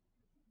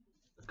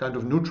 A kind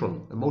of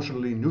neutral,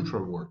 emotionally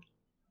neutral word.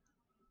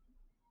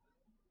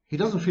 He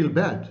doesn't feel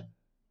bad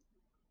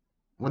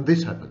when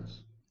this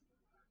happens.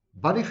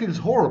 But he feels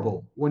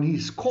horrible when he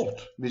is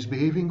caught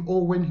misbehaving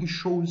or when he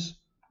shows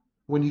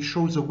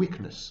a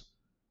weakness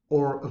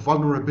or a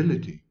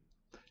vulnerability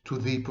to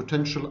the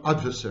potential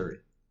adversary.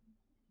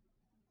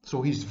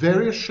 So he's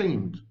very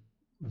ashamed,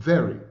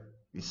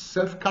 He's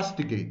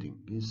self-castigating,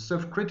 he's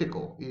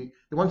self-critical, he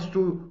wants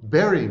to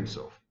bury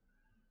himself.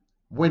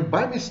 When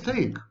by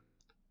mistake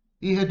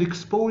he had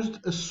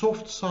exposed a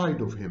soft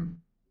side of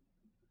him,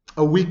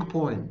 a weak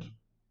point,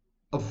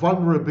 a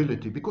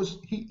vulnerability, because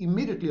he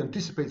immediately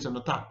anticipates an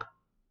attack.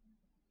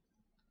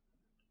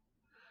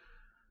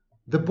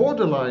 The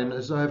borderline,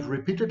 as I have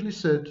repeatedly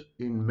said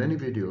in many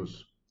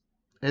videos,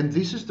 and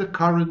this is the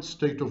current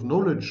state of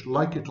knowledge,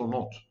 like it or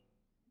not,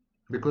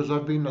 because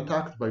I've been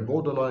attacked by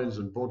borderlines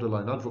and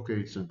borderline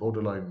advocates and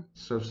borderline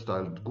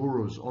self-styled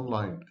gurus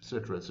online,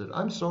 etc., etc.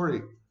 I'm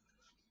sorry.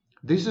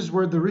 This is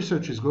where the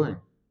research is going.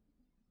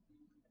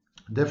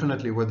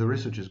 Definitely where the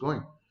research is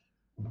going.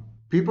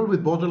 People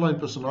with borderline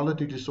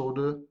personality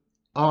disorder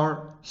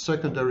are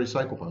secondary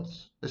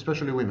psychopaths,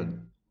 especially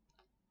women.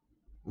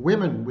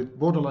 Women with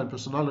borderline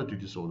personality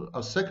disorder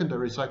are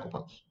secondary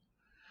psychopaths.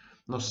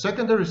 Now,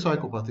 secondary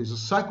psychopath is a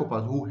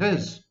psychopath who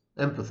has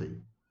empathy,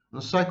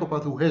 a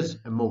psychopath who has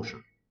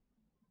emotion.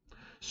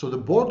 So the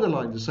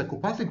borderline, the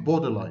psychopathic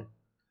borderline,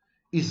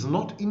 is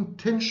not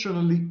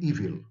intentionally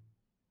evil.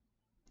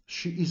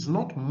 She is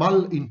not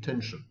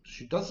mal-intentioned.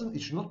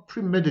 She's not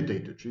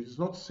premeditated. She's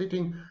not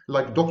sitting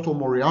like Dr.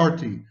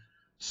 Moriarty,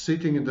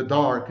 sitting in the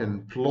dark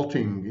and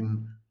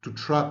plotting to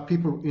trap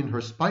people in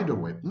her spider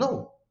web.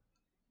 No,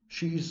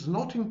 she is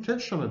not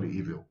intentionally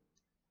evil.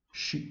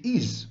 She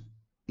is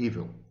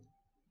evil.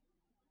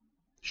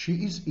 She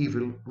is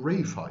evil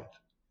reified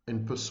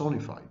and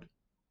personified.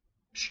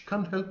 She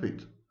can't help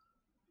it.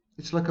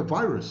 It's like a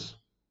virus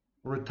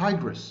or a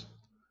tigress.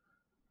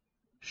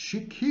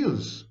 She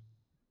kills,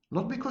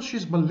 not because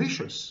she's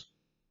malicious,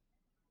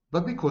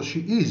 but because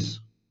she is.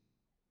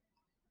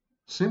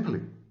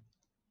 Simply.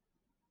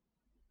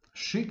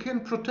 She can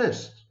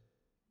protest.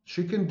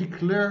 She can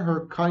declare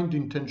her kind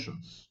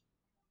intentions,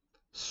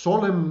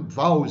 solemn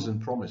vows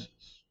and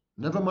promises.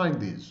 Never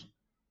mind these.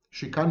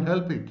 She can't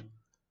help it.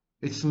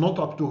 It's not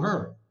up to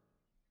her.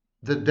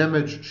 The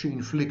damage she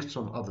inflicts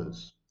on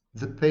others,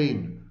 the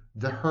pain,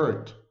 the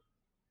hurt,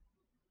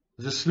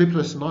 the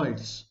sleepless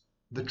nights,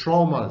 the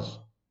traumas,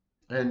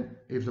 and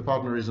if the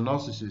partner is a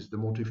narcissist, the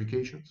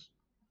mortifications.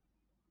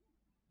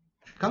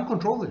 She can't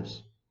control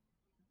this.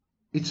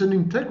 It's an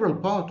integral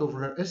part of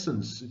her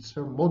essence. It's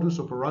her modus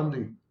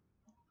operandi.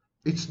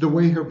 It's the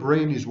way her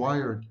brain is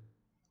wired.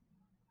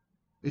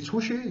 It's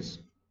who she is.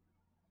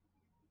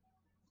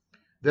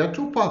 There are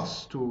two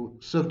paths to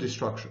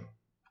self-destruction: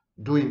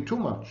 doing too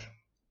much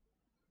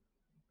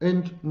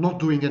and not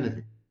doing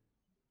anything.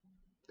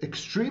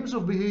 Extremes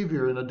of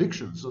behavior and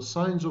addictions are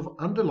signs of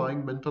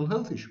underlying mental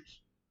health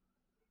issues.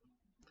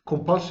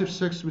 Compulsive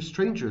sex with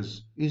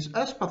strangers is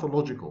as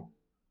pathological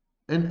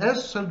and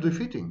as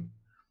self-defeating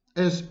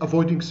as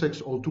avoiding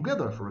sex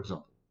altogether, for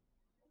example.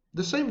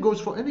 The same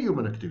goes for any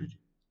human activity.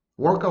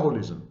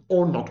 Workaholism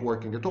or not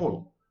working at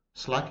all,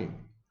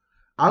 slacking.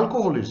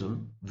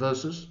 Alcoholism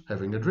versus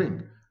having a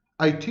drink.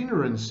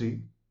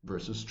 Itinerancy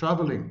versus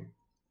traveling.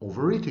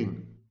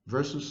 Overeating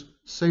versus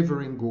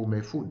savoring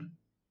gourmet food.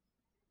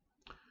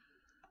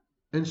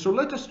 And so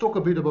let us talk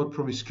a bit about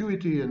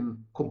promiscuity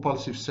and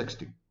compulsive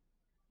sexting.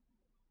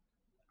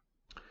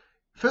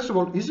 First of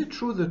all, is it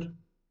true that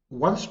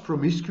once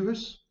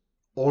promiscuous,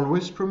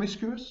 always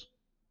promiscuous?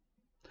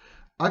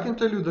 I can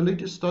tell you the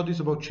latest studies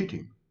about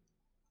cheating.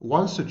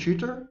 Once a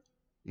cheater,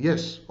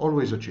 yes,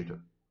 always a cheater.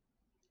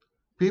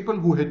 People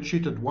who had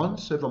cheated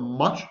once have a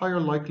much higher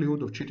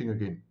likelihood of cheating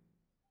again.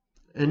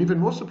 And even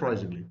more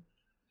surprisingly,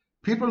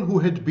 people who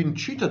had been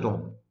cheated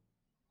on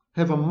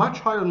have a much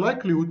higher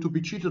likelihood to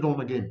be cheated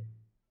on again.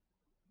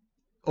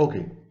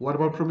 Okay, what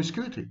about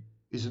promiscuity?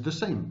 Is it the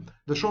same?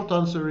 The short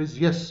answer is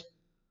yes,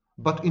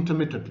 but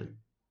intermittently.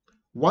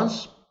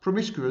 Once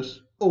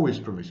promiscuous, always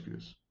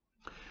promiscuous.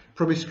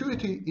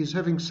 Promiscuity is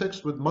having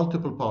sex with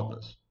multiple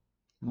partners,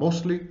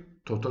 mostly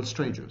total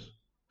strangers,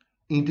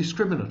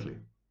 indiscriminately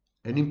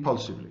and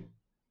impulsively.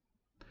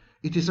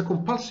 It is a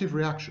compulsive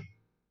reaction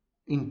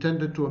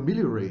intended to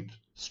ameliorate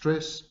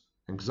stress,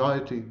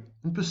 anxiety,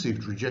 and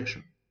perceived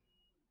rejection.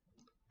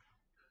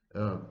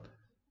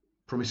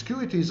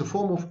 Promiscuity is a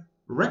form of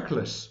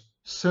reckless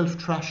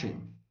self-trashing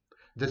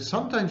that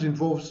sometimes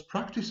involves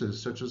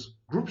practices such as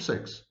group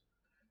sex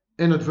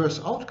and adverse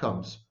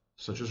outcomes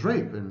such as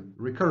rape and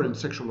recurrent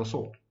sexual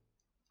assault.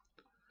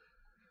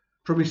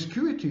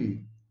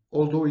 Promiscuity,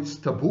 although it's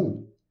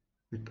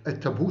a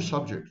taboo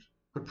subject,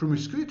 but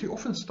promiscuity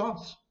often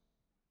starts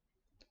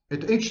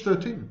at age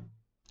 13,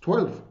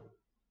 12,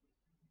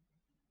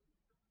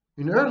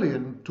 in early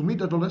and to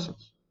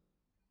mid-adolescence.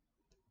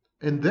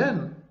 And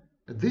then,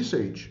 at this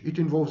age, it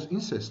involves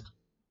incest,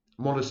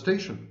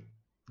 molestation,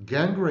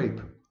 gang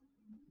rape,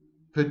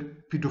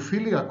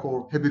 pedophiliac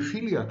or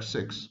hebephiliac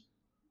sex.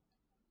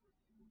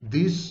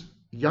 These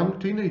young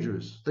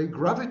teenagers, they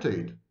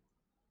gravitate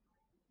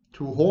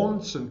to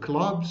haunts and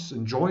clubs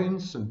and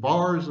joints and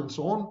bars and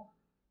so on,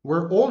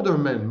 where older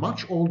men,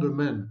 much older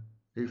men,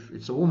 if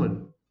it's a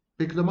woman,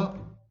 pick them up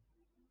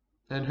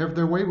and have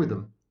their way with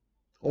them,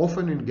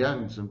 often in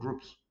gangs and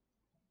groups.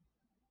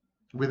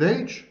 With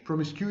age,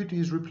 promiscuity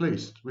is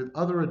replaced with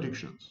other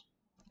addictions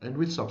and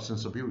with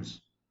substance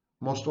abuse,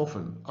 most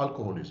often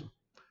alcoholism.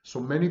 So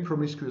many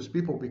promiscuous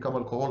people become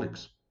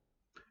alcoholics.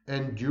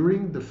 And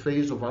during the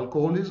phase of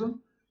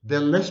alcoholism, they're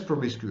less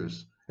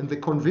promiscuous and they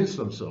convince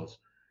themselves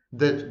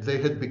that they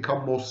had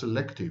become more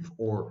selective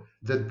or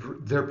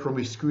that their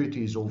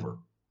promiscuity is over,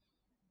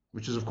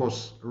 which is, of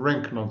course,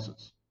 rank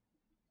nonsense.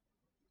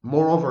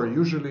 Moreover,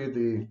 usually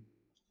the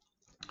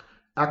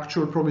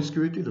actual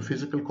promiscuity, the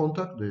physical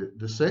contact,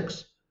 the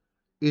sex,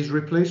 is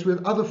replaced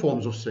with other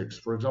forms of sex,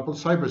 for example,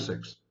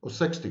 cybersex or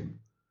sexting.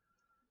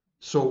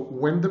 So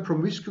when the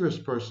promiscuous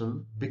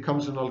person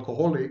becomes an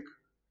alcoholic,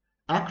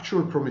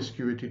 actual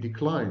promiscuity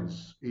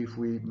declines if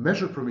we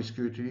measure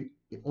promiscuity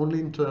only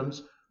in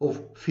terms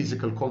of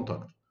physical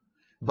contact.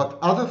 But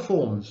other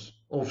forms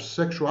of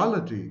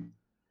sexuality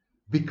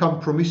become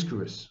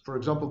promiscuous. For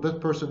example, that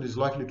person is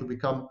likely to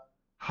become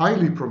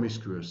highly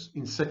promiscuous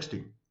in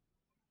sexting.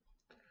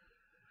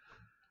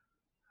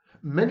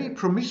 Many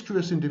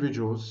promiscuous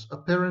individuals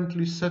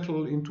apparently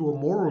settle into a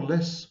more or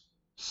less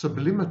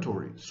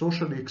sublimatory,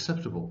 socially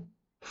acceptable,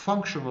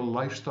 functional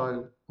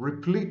lifestyle,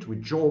 replete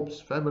with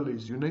jobs,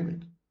 families, you name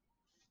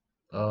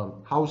it.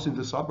 House in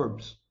the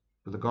suburbs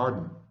with a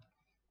garden.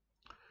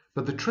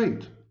 But the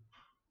trait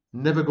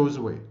never goes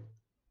away.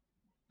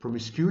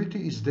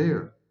 Promiscuity is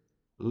there,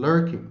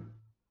 lurking.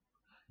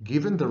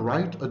 Given the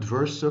right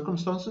adverse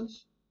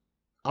circumstances,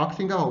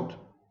 acting out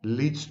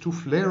leads to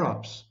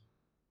flare-ups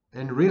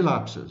and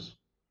relapses,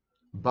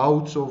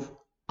 bouts of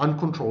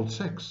uncontrolled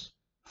sex,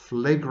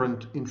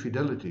 flagrant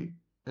infidelity,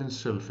 and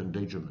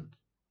self-endangerment.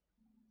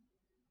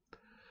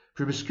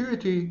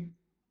 Promiscuity,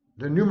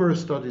 there are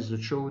numerous studies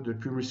that show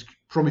that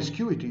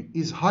promiscuity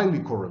is highly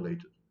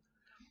correlated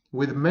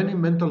with many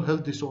mental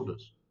health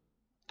disorders,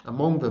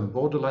 among them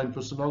borderline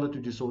personality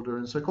disorder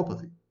and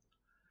psychopathy.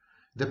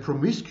 The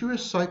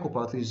promiscuous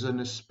psychopath is an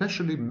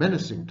especially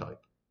menacing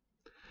type,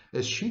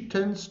 as she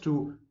tends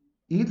to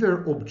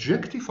either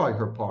objectify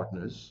her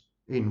partners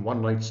in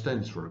one-night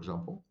stands, for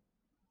example,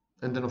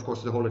 and then of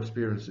course the whole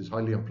experience is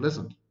highly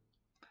unpleasant,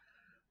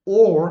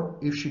 or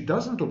if she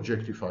doesn't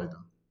objectify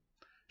them,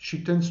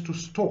 she tends to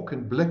stalk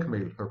and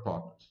blackmail her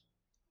partners.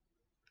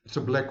 It's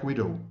a black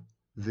widow,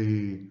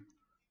 the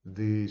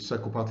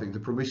psychopathic, the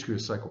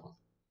promiscuous psychopath.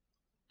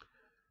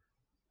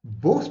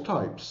 Both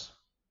types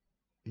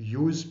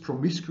use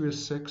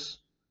promiscuous sex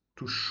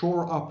to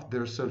shore up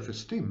their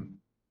self-esteem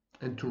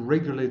and to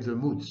regulate their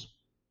moods.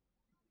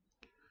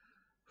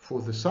 For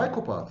the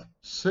psychopath,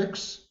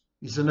 sex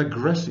is an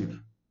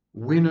aggressive,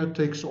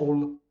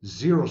 winner-takes-all,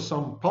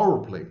 zero-sum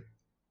power play.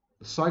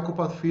 The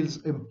psychopath feels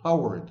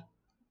empowered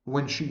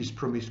when she is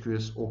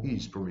promiscuous or he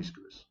is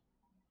promiscuous.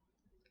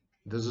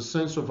 There's a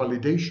sense of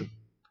validation,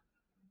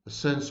 a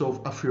sense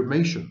of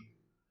affirmation,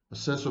 a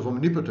sense of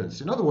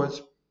omnipotence. In other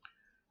words,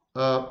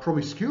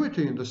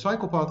 promiscuity in the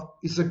psychopath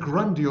is a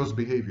grandiose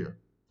behavior.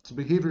 It's a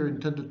behavior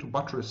intended to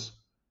buttress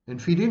and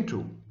feed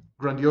into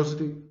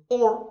grandiosity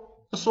or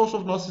a source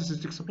of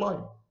narcissistic supply.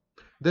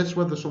 That's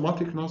where the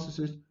somatic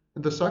narcissist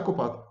and the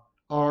psychopath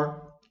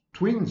are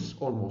twins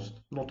almost,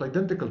 not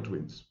identical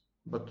twins,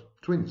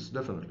 but twins,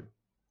 definitely.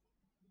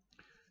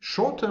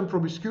 Short-term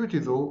promiscuity,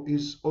 though,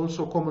 is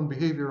also common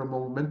behavior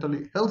among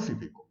mentally healthy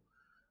people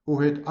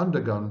who had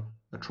undergone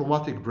a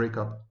traumatic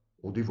breakup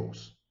or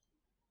divorce.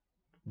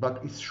 But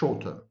it's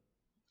short-term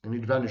and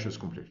it vanishes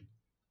completely.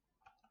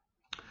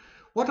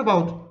 What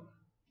about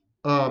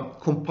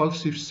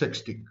compulsive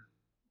sexting?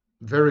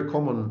 Very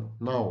common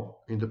now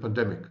in the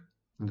pandemic,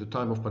 in the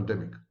time of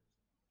pandemic.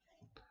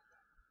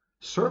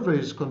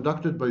 Surveys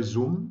conducted by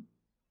Zoom,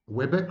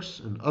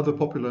 WebEx, and other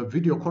popular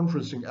video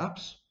conferencing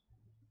apps,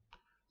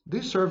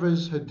 these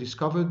surveys had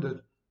discovered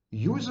that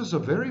users are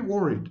very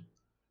worried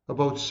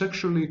about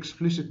sexually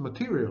explicit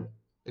material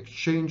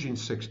exchanged in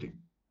sexting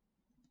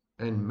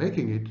and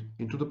making it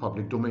into the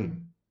public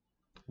domain.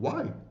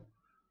 Why?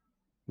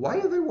 Why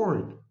are they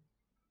worried?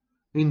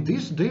 In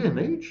this day and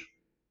age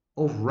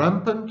of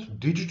rampant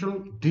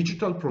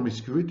digital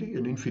promiscuity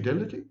and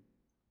infidelity,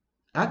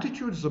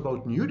 attitudes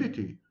about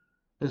nudity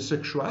and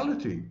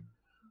sexuality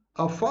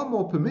are far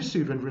more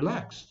permissive and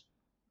relaxed.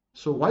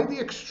 So why the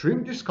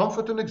extreme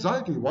discomfort and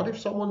anxiety? What if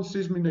someone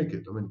sees me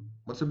naked? I mean,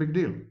 what's the big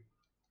deal?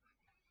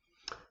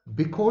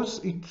 Because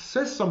it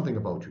says something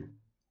about you.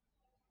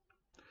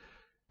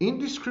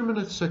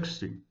 Indiscriminate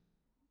sexting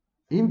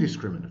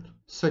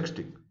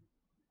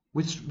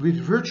with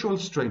virtual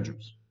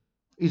strangers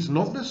is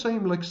not the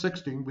same like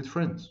sexting with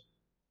friends,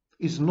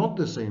 is not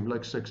the same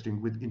like sexting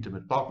with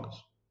intimate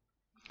partners.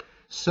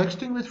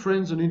 Sexting with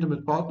friends and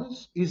intimate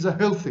partners is a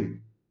healthy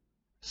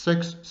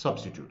sex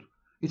substitute.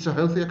 It's a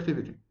healthy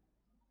activity.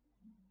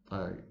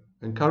 I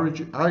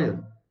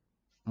and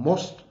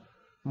most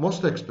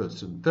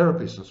experts and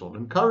therapists and so on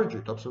encourage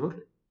it,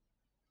 absolutely.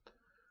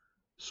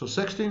 So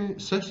sexting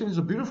is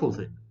a beautiful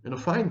thing and a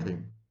fine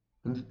thing.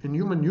 And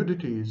human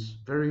nudity is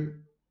very,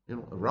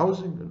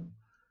 arousing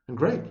and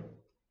great.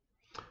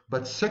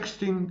 But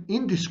sexting,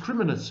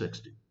 indiscriminate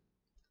sexting,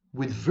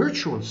 with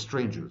virtual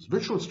strangers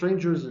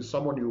is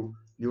someone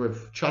you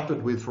have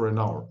chatted with for an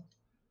hour.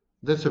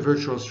 That's a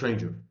virtual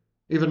stranger.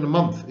 Even a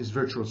month is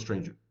virtual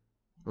stranger.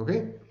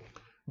 Okay?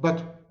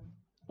 But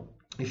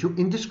if you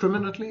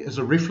indiscriminately, as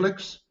a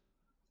reflex,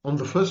 on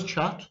the first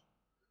chat,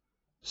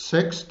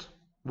 sext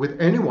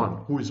with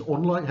anyone who is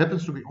online,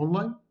 happens to be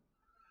online,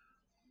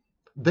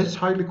 that's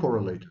highly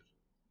correlated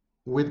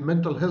with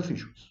mental health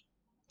issues,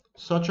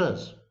 such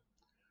as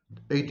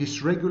a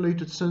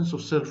dysregulated sense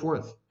of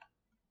self-worth,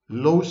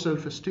 low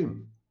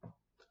self-esteem,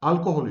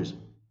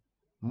 alcoholism,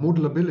 mood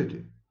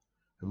lability,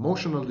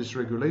 emotional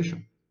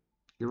dysregulation,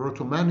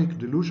 erotomanic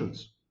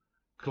delusions,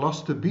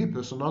 cluster B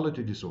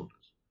personality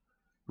disorders,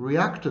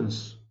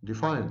 reactance,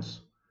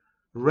 defiance,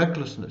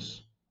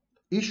 recklessness,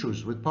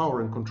 issues with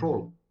power and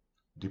control,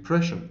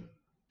 depression,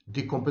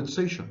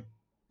 decompensation,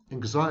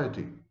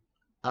 anxiety,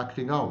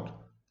 acting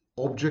out,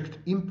 object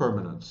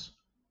impermanence,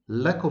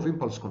 lack of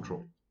impulse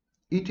control,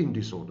 eating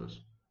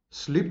disorders,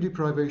 sleep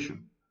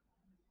deprivation,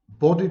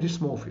 body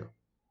dysmorphia,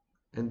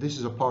 and this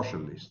is a partial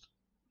list.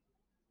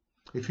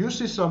 If you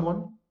see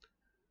someone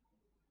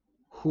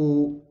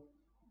who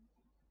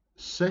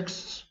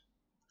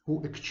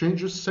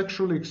exchanges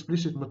sexually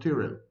explicit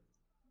material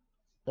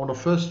on a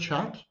first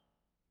chat,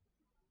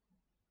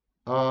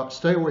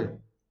 stay away.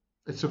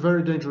 It's a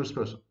very dangerous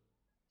person.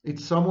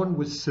 It's someone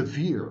with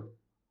severe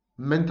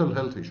mental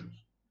health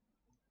issues.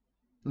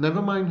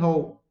 Never mind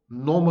how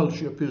normal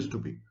she appears to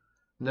be.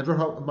 Never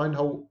mind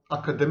how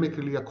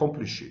academically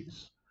accomplished she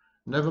is.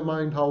 Never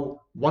mind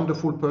how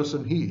wonderful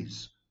person he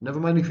is. Never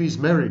mind if he's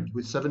married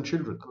with 7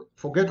 children. I mean,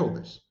 forget all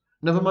this.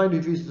 Never mind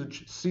if he's the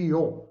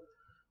CEO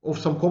of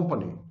some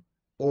company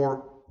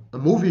or a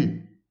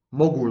movie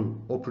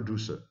mogul or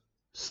producer.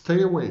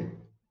 Stay away.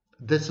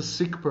 That's a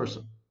sick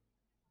person.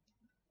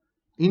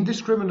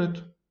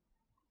 Indiscriminate,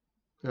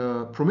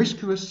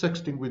 promiscuous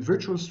sexting with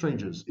virtual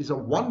strangers is a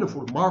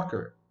wonderful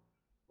marker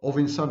of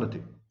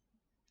insanity,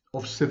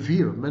 of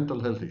severe mental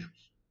health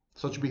issues.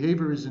 Such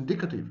behavior is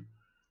indicative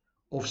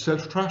of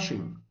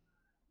self-trashing,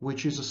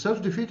 which is a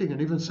self-defeating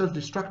and even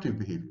self-destructive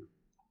behavior.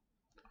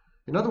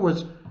 In other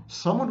words,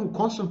 someone who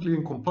constantly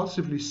and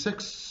compulsively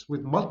sexts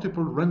with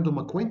multiple random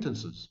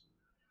acquaintances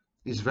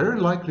is very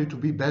likely to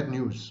be bad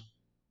news,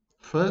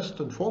 first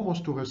and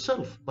foremost to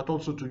herself, but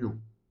also to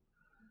you.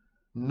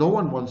 No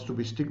one wants to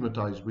be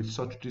stigmatized with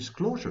such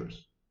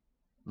disclosures,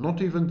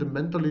 not even the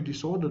mentally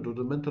disordered or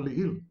the mentally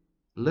ill,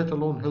 let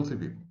alone healthy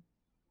people.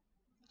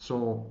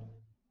 So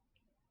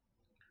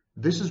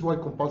this is why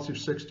compulsive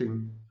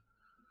sexting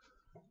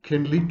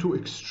can lead to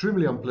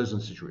extremely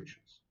unpleasant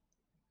situations.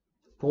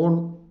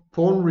 Porn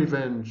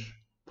revenge,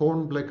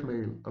 porn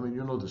blackmail, I mean,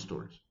 you know the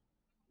stories.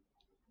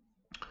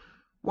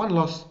 One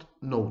last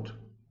note.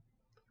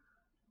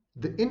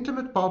 The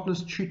intimate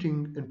partner's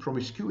cheating and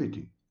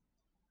promiscuity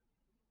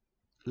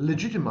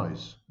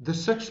legitimize the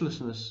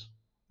sexlessness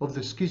of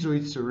the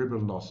schizoid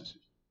cerebral narcissist.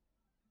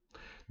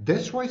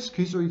 That's why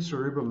schizoid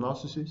cerebral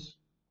narcissists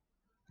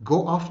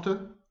go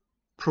after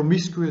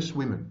promiscuous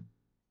women,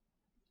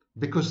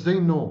 because they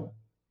know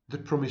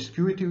that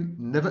promiscuity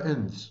never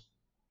ends,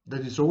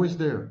 that it's always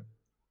there,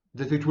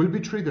 that it will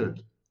be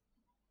triggered,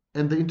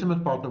 and the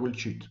intimate partner will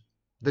cheat.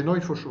 They know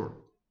it for sure.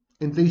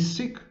 And they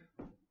seek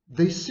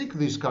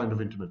these kind of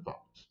intimate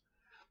partners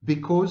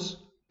because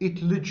it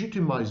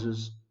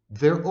legitimizes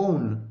their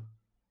own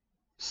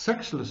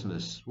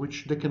sexlessness,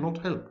 which they cannot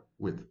help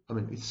with. I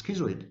mean, it's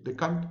schizoid. They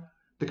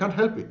can't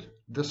help it.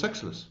 They're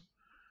sexless.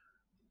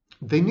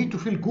 They need to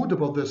feel good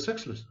about their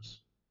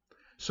sexlessness.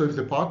 So if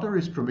the partner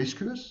is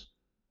promiscuous,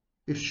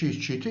 if she's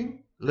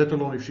cheating, let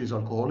alone if she's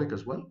alcoholic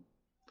as well,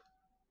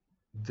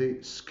 The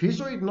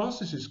schizoid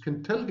narcissist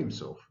can tell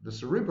himself, the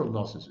cerebral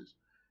narcissist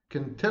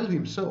can tell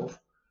himself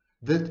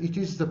that it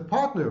is the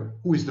partner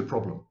who is the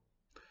problem.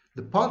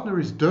 The partner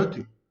is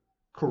dirty,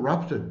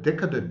 corrupted,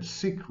 decadent,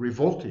 sick,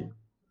 revolting.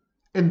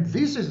 And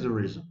this is the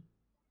reason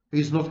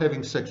he's not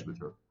having sex with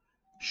her.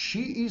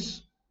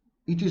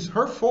 It is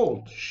her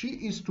fault. She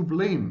is to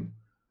blame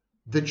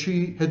that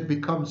she had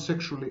become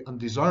sexually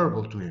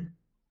undesirable to him.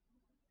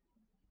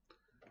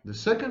 The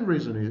second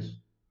reason is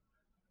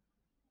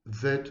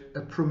that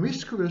a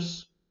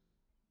promiscuous,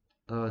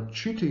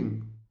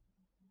 cheating,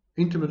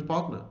 intimate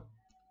partner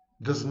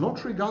does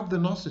not regard the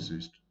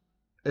narcissist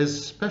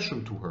as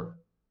special to her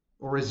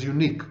or as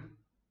unique.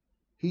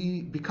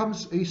 He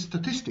becomes a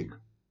statistic.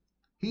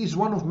 He is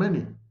one of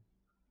many.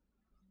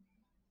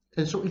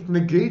 And so it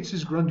negates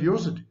his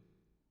grandiosity.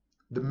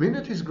 The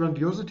minute his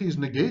grandiosity is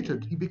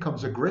negated, he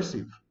becomes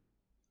aggressive.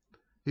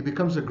 He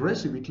becomes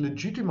aggressive. It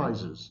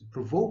legitimizes,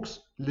 provokes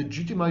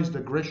legitimized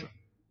aggression.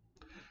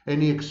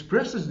 And he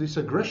expresses this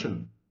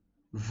aggression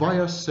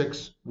via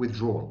sex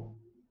withdrawal,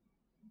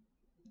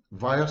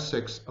 via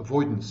sex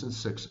avoidance and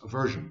sex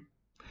aversion.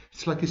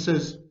 It's like he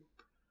says,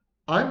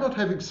 I'm not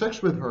having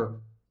sex with her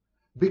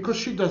because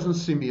she doesn't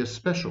see me as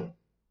special,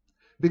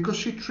 because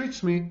she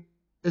treats me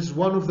as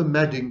one of the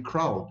madding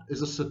crowd,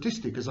 as a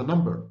statistic, as a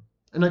number.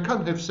 And I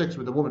can't have sex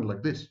with a woman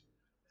like this.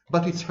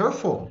 But it's her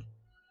fault,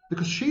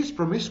 because she's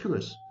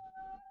promiscuous.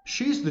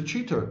 She's the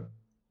cheater.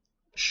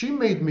 She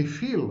made me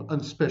feel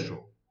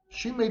unspecial.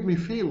 She made me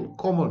feel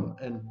common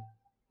and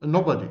a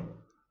nobody.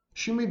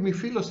 She made me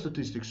feel a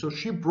statistic, so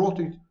she brought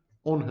it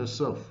on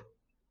herself.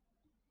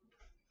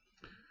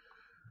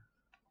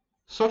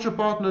 Such a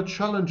partner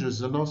challenges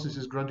the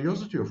narcissist's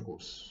grandiosity, of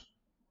course.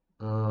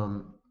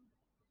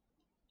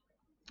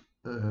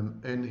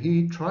 And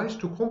he tries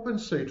to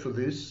compensate for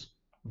this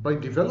by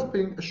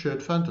developing a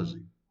shared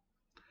fantasy.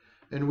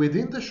 And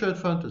within the shared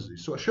fantasy,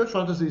 so a shared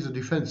fantasy is a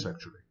defense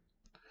actually.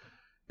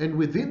 And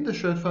within the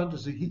shared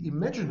fantasy, he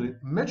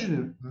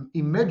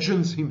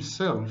imagines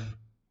himself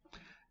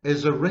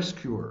as a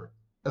rescuer,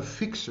 a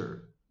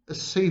fixer, a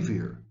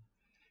savior.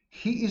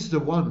 He is the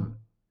one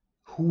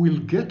who will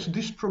get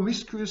this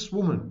promiscuous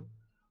woman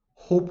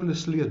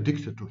hopelessly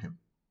addicted to him.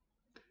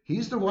 He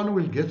is the one who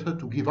will get her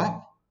to give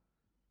up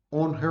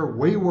on her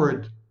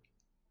wayward,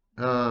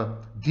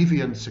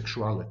 deviant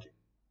sexuality.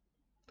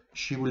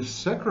 She will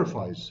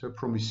sacrifice her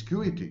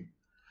promiscuity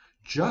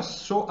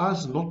just so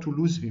as not to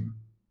lose him.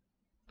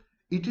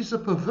 It is a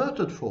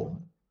perverted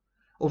form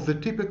of the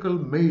typical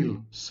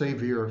male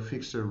savior,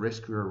 fixer,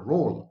 rescuer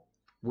role,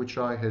 which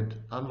I had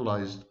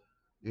analyzed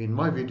in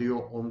my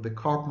video on the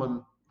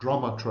Karpman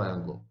drama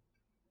triangle.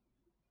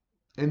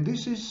 And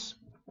this is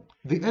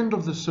the end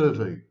of the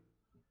survey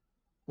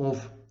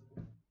of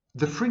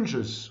the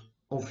fringes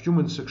of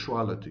human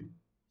sexuality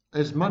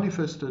as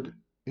manifested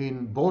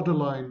in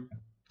borderline,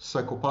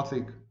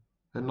 psychopathic,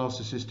 and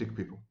narcissistic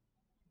people.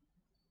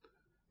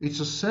 It's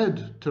a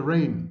sad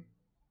terrain.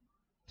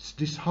 It's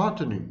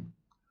disheartening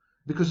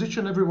because each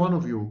and every one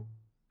of you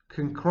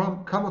can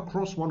come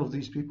across one of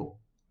these people.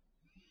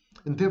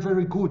 And they're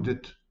very good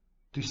at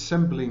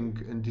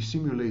dissembling and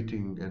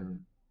dissimulating, and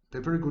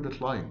they're very good at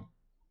lying.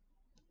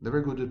 They're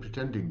very good at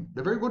pretending.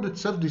 They're very good at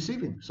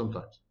self-deceiving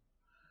sometimes.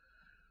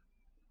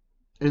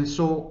 And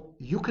so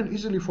you can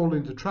easily fall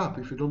into the trap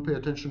if you don't pay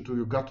attention to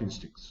your gut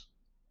instincts,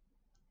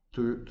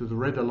 to the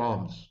red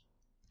alarms,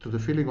 to the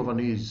feeling of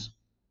unease,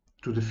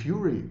 to the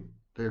fury,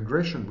 the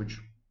aggression,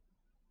 which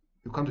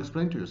you can't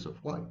explain to yourself.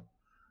 Why?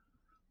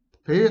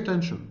 Pay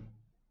attention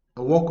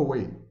and walk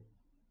away.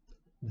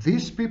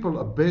 These people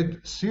are bad,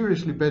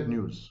 seriously bad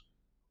news.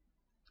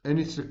 And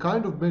it's the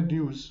kind of bad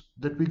news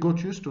that we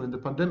got used to in the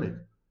pandemic.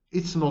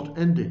 It's not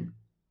ending.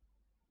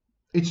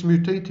 It's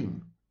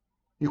mutating.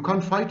 You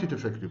can't fight it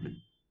effectively,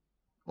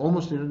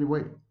 almost in any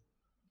way.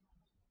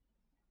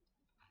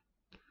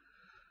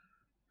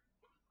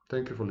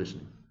 Thank you for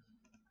listening.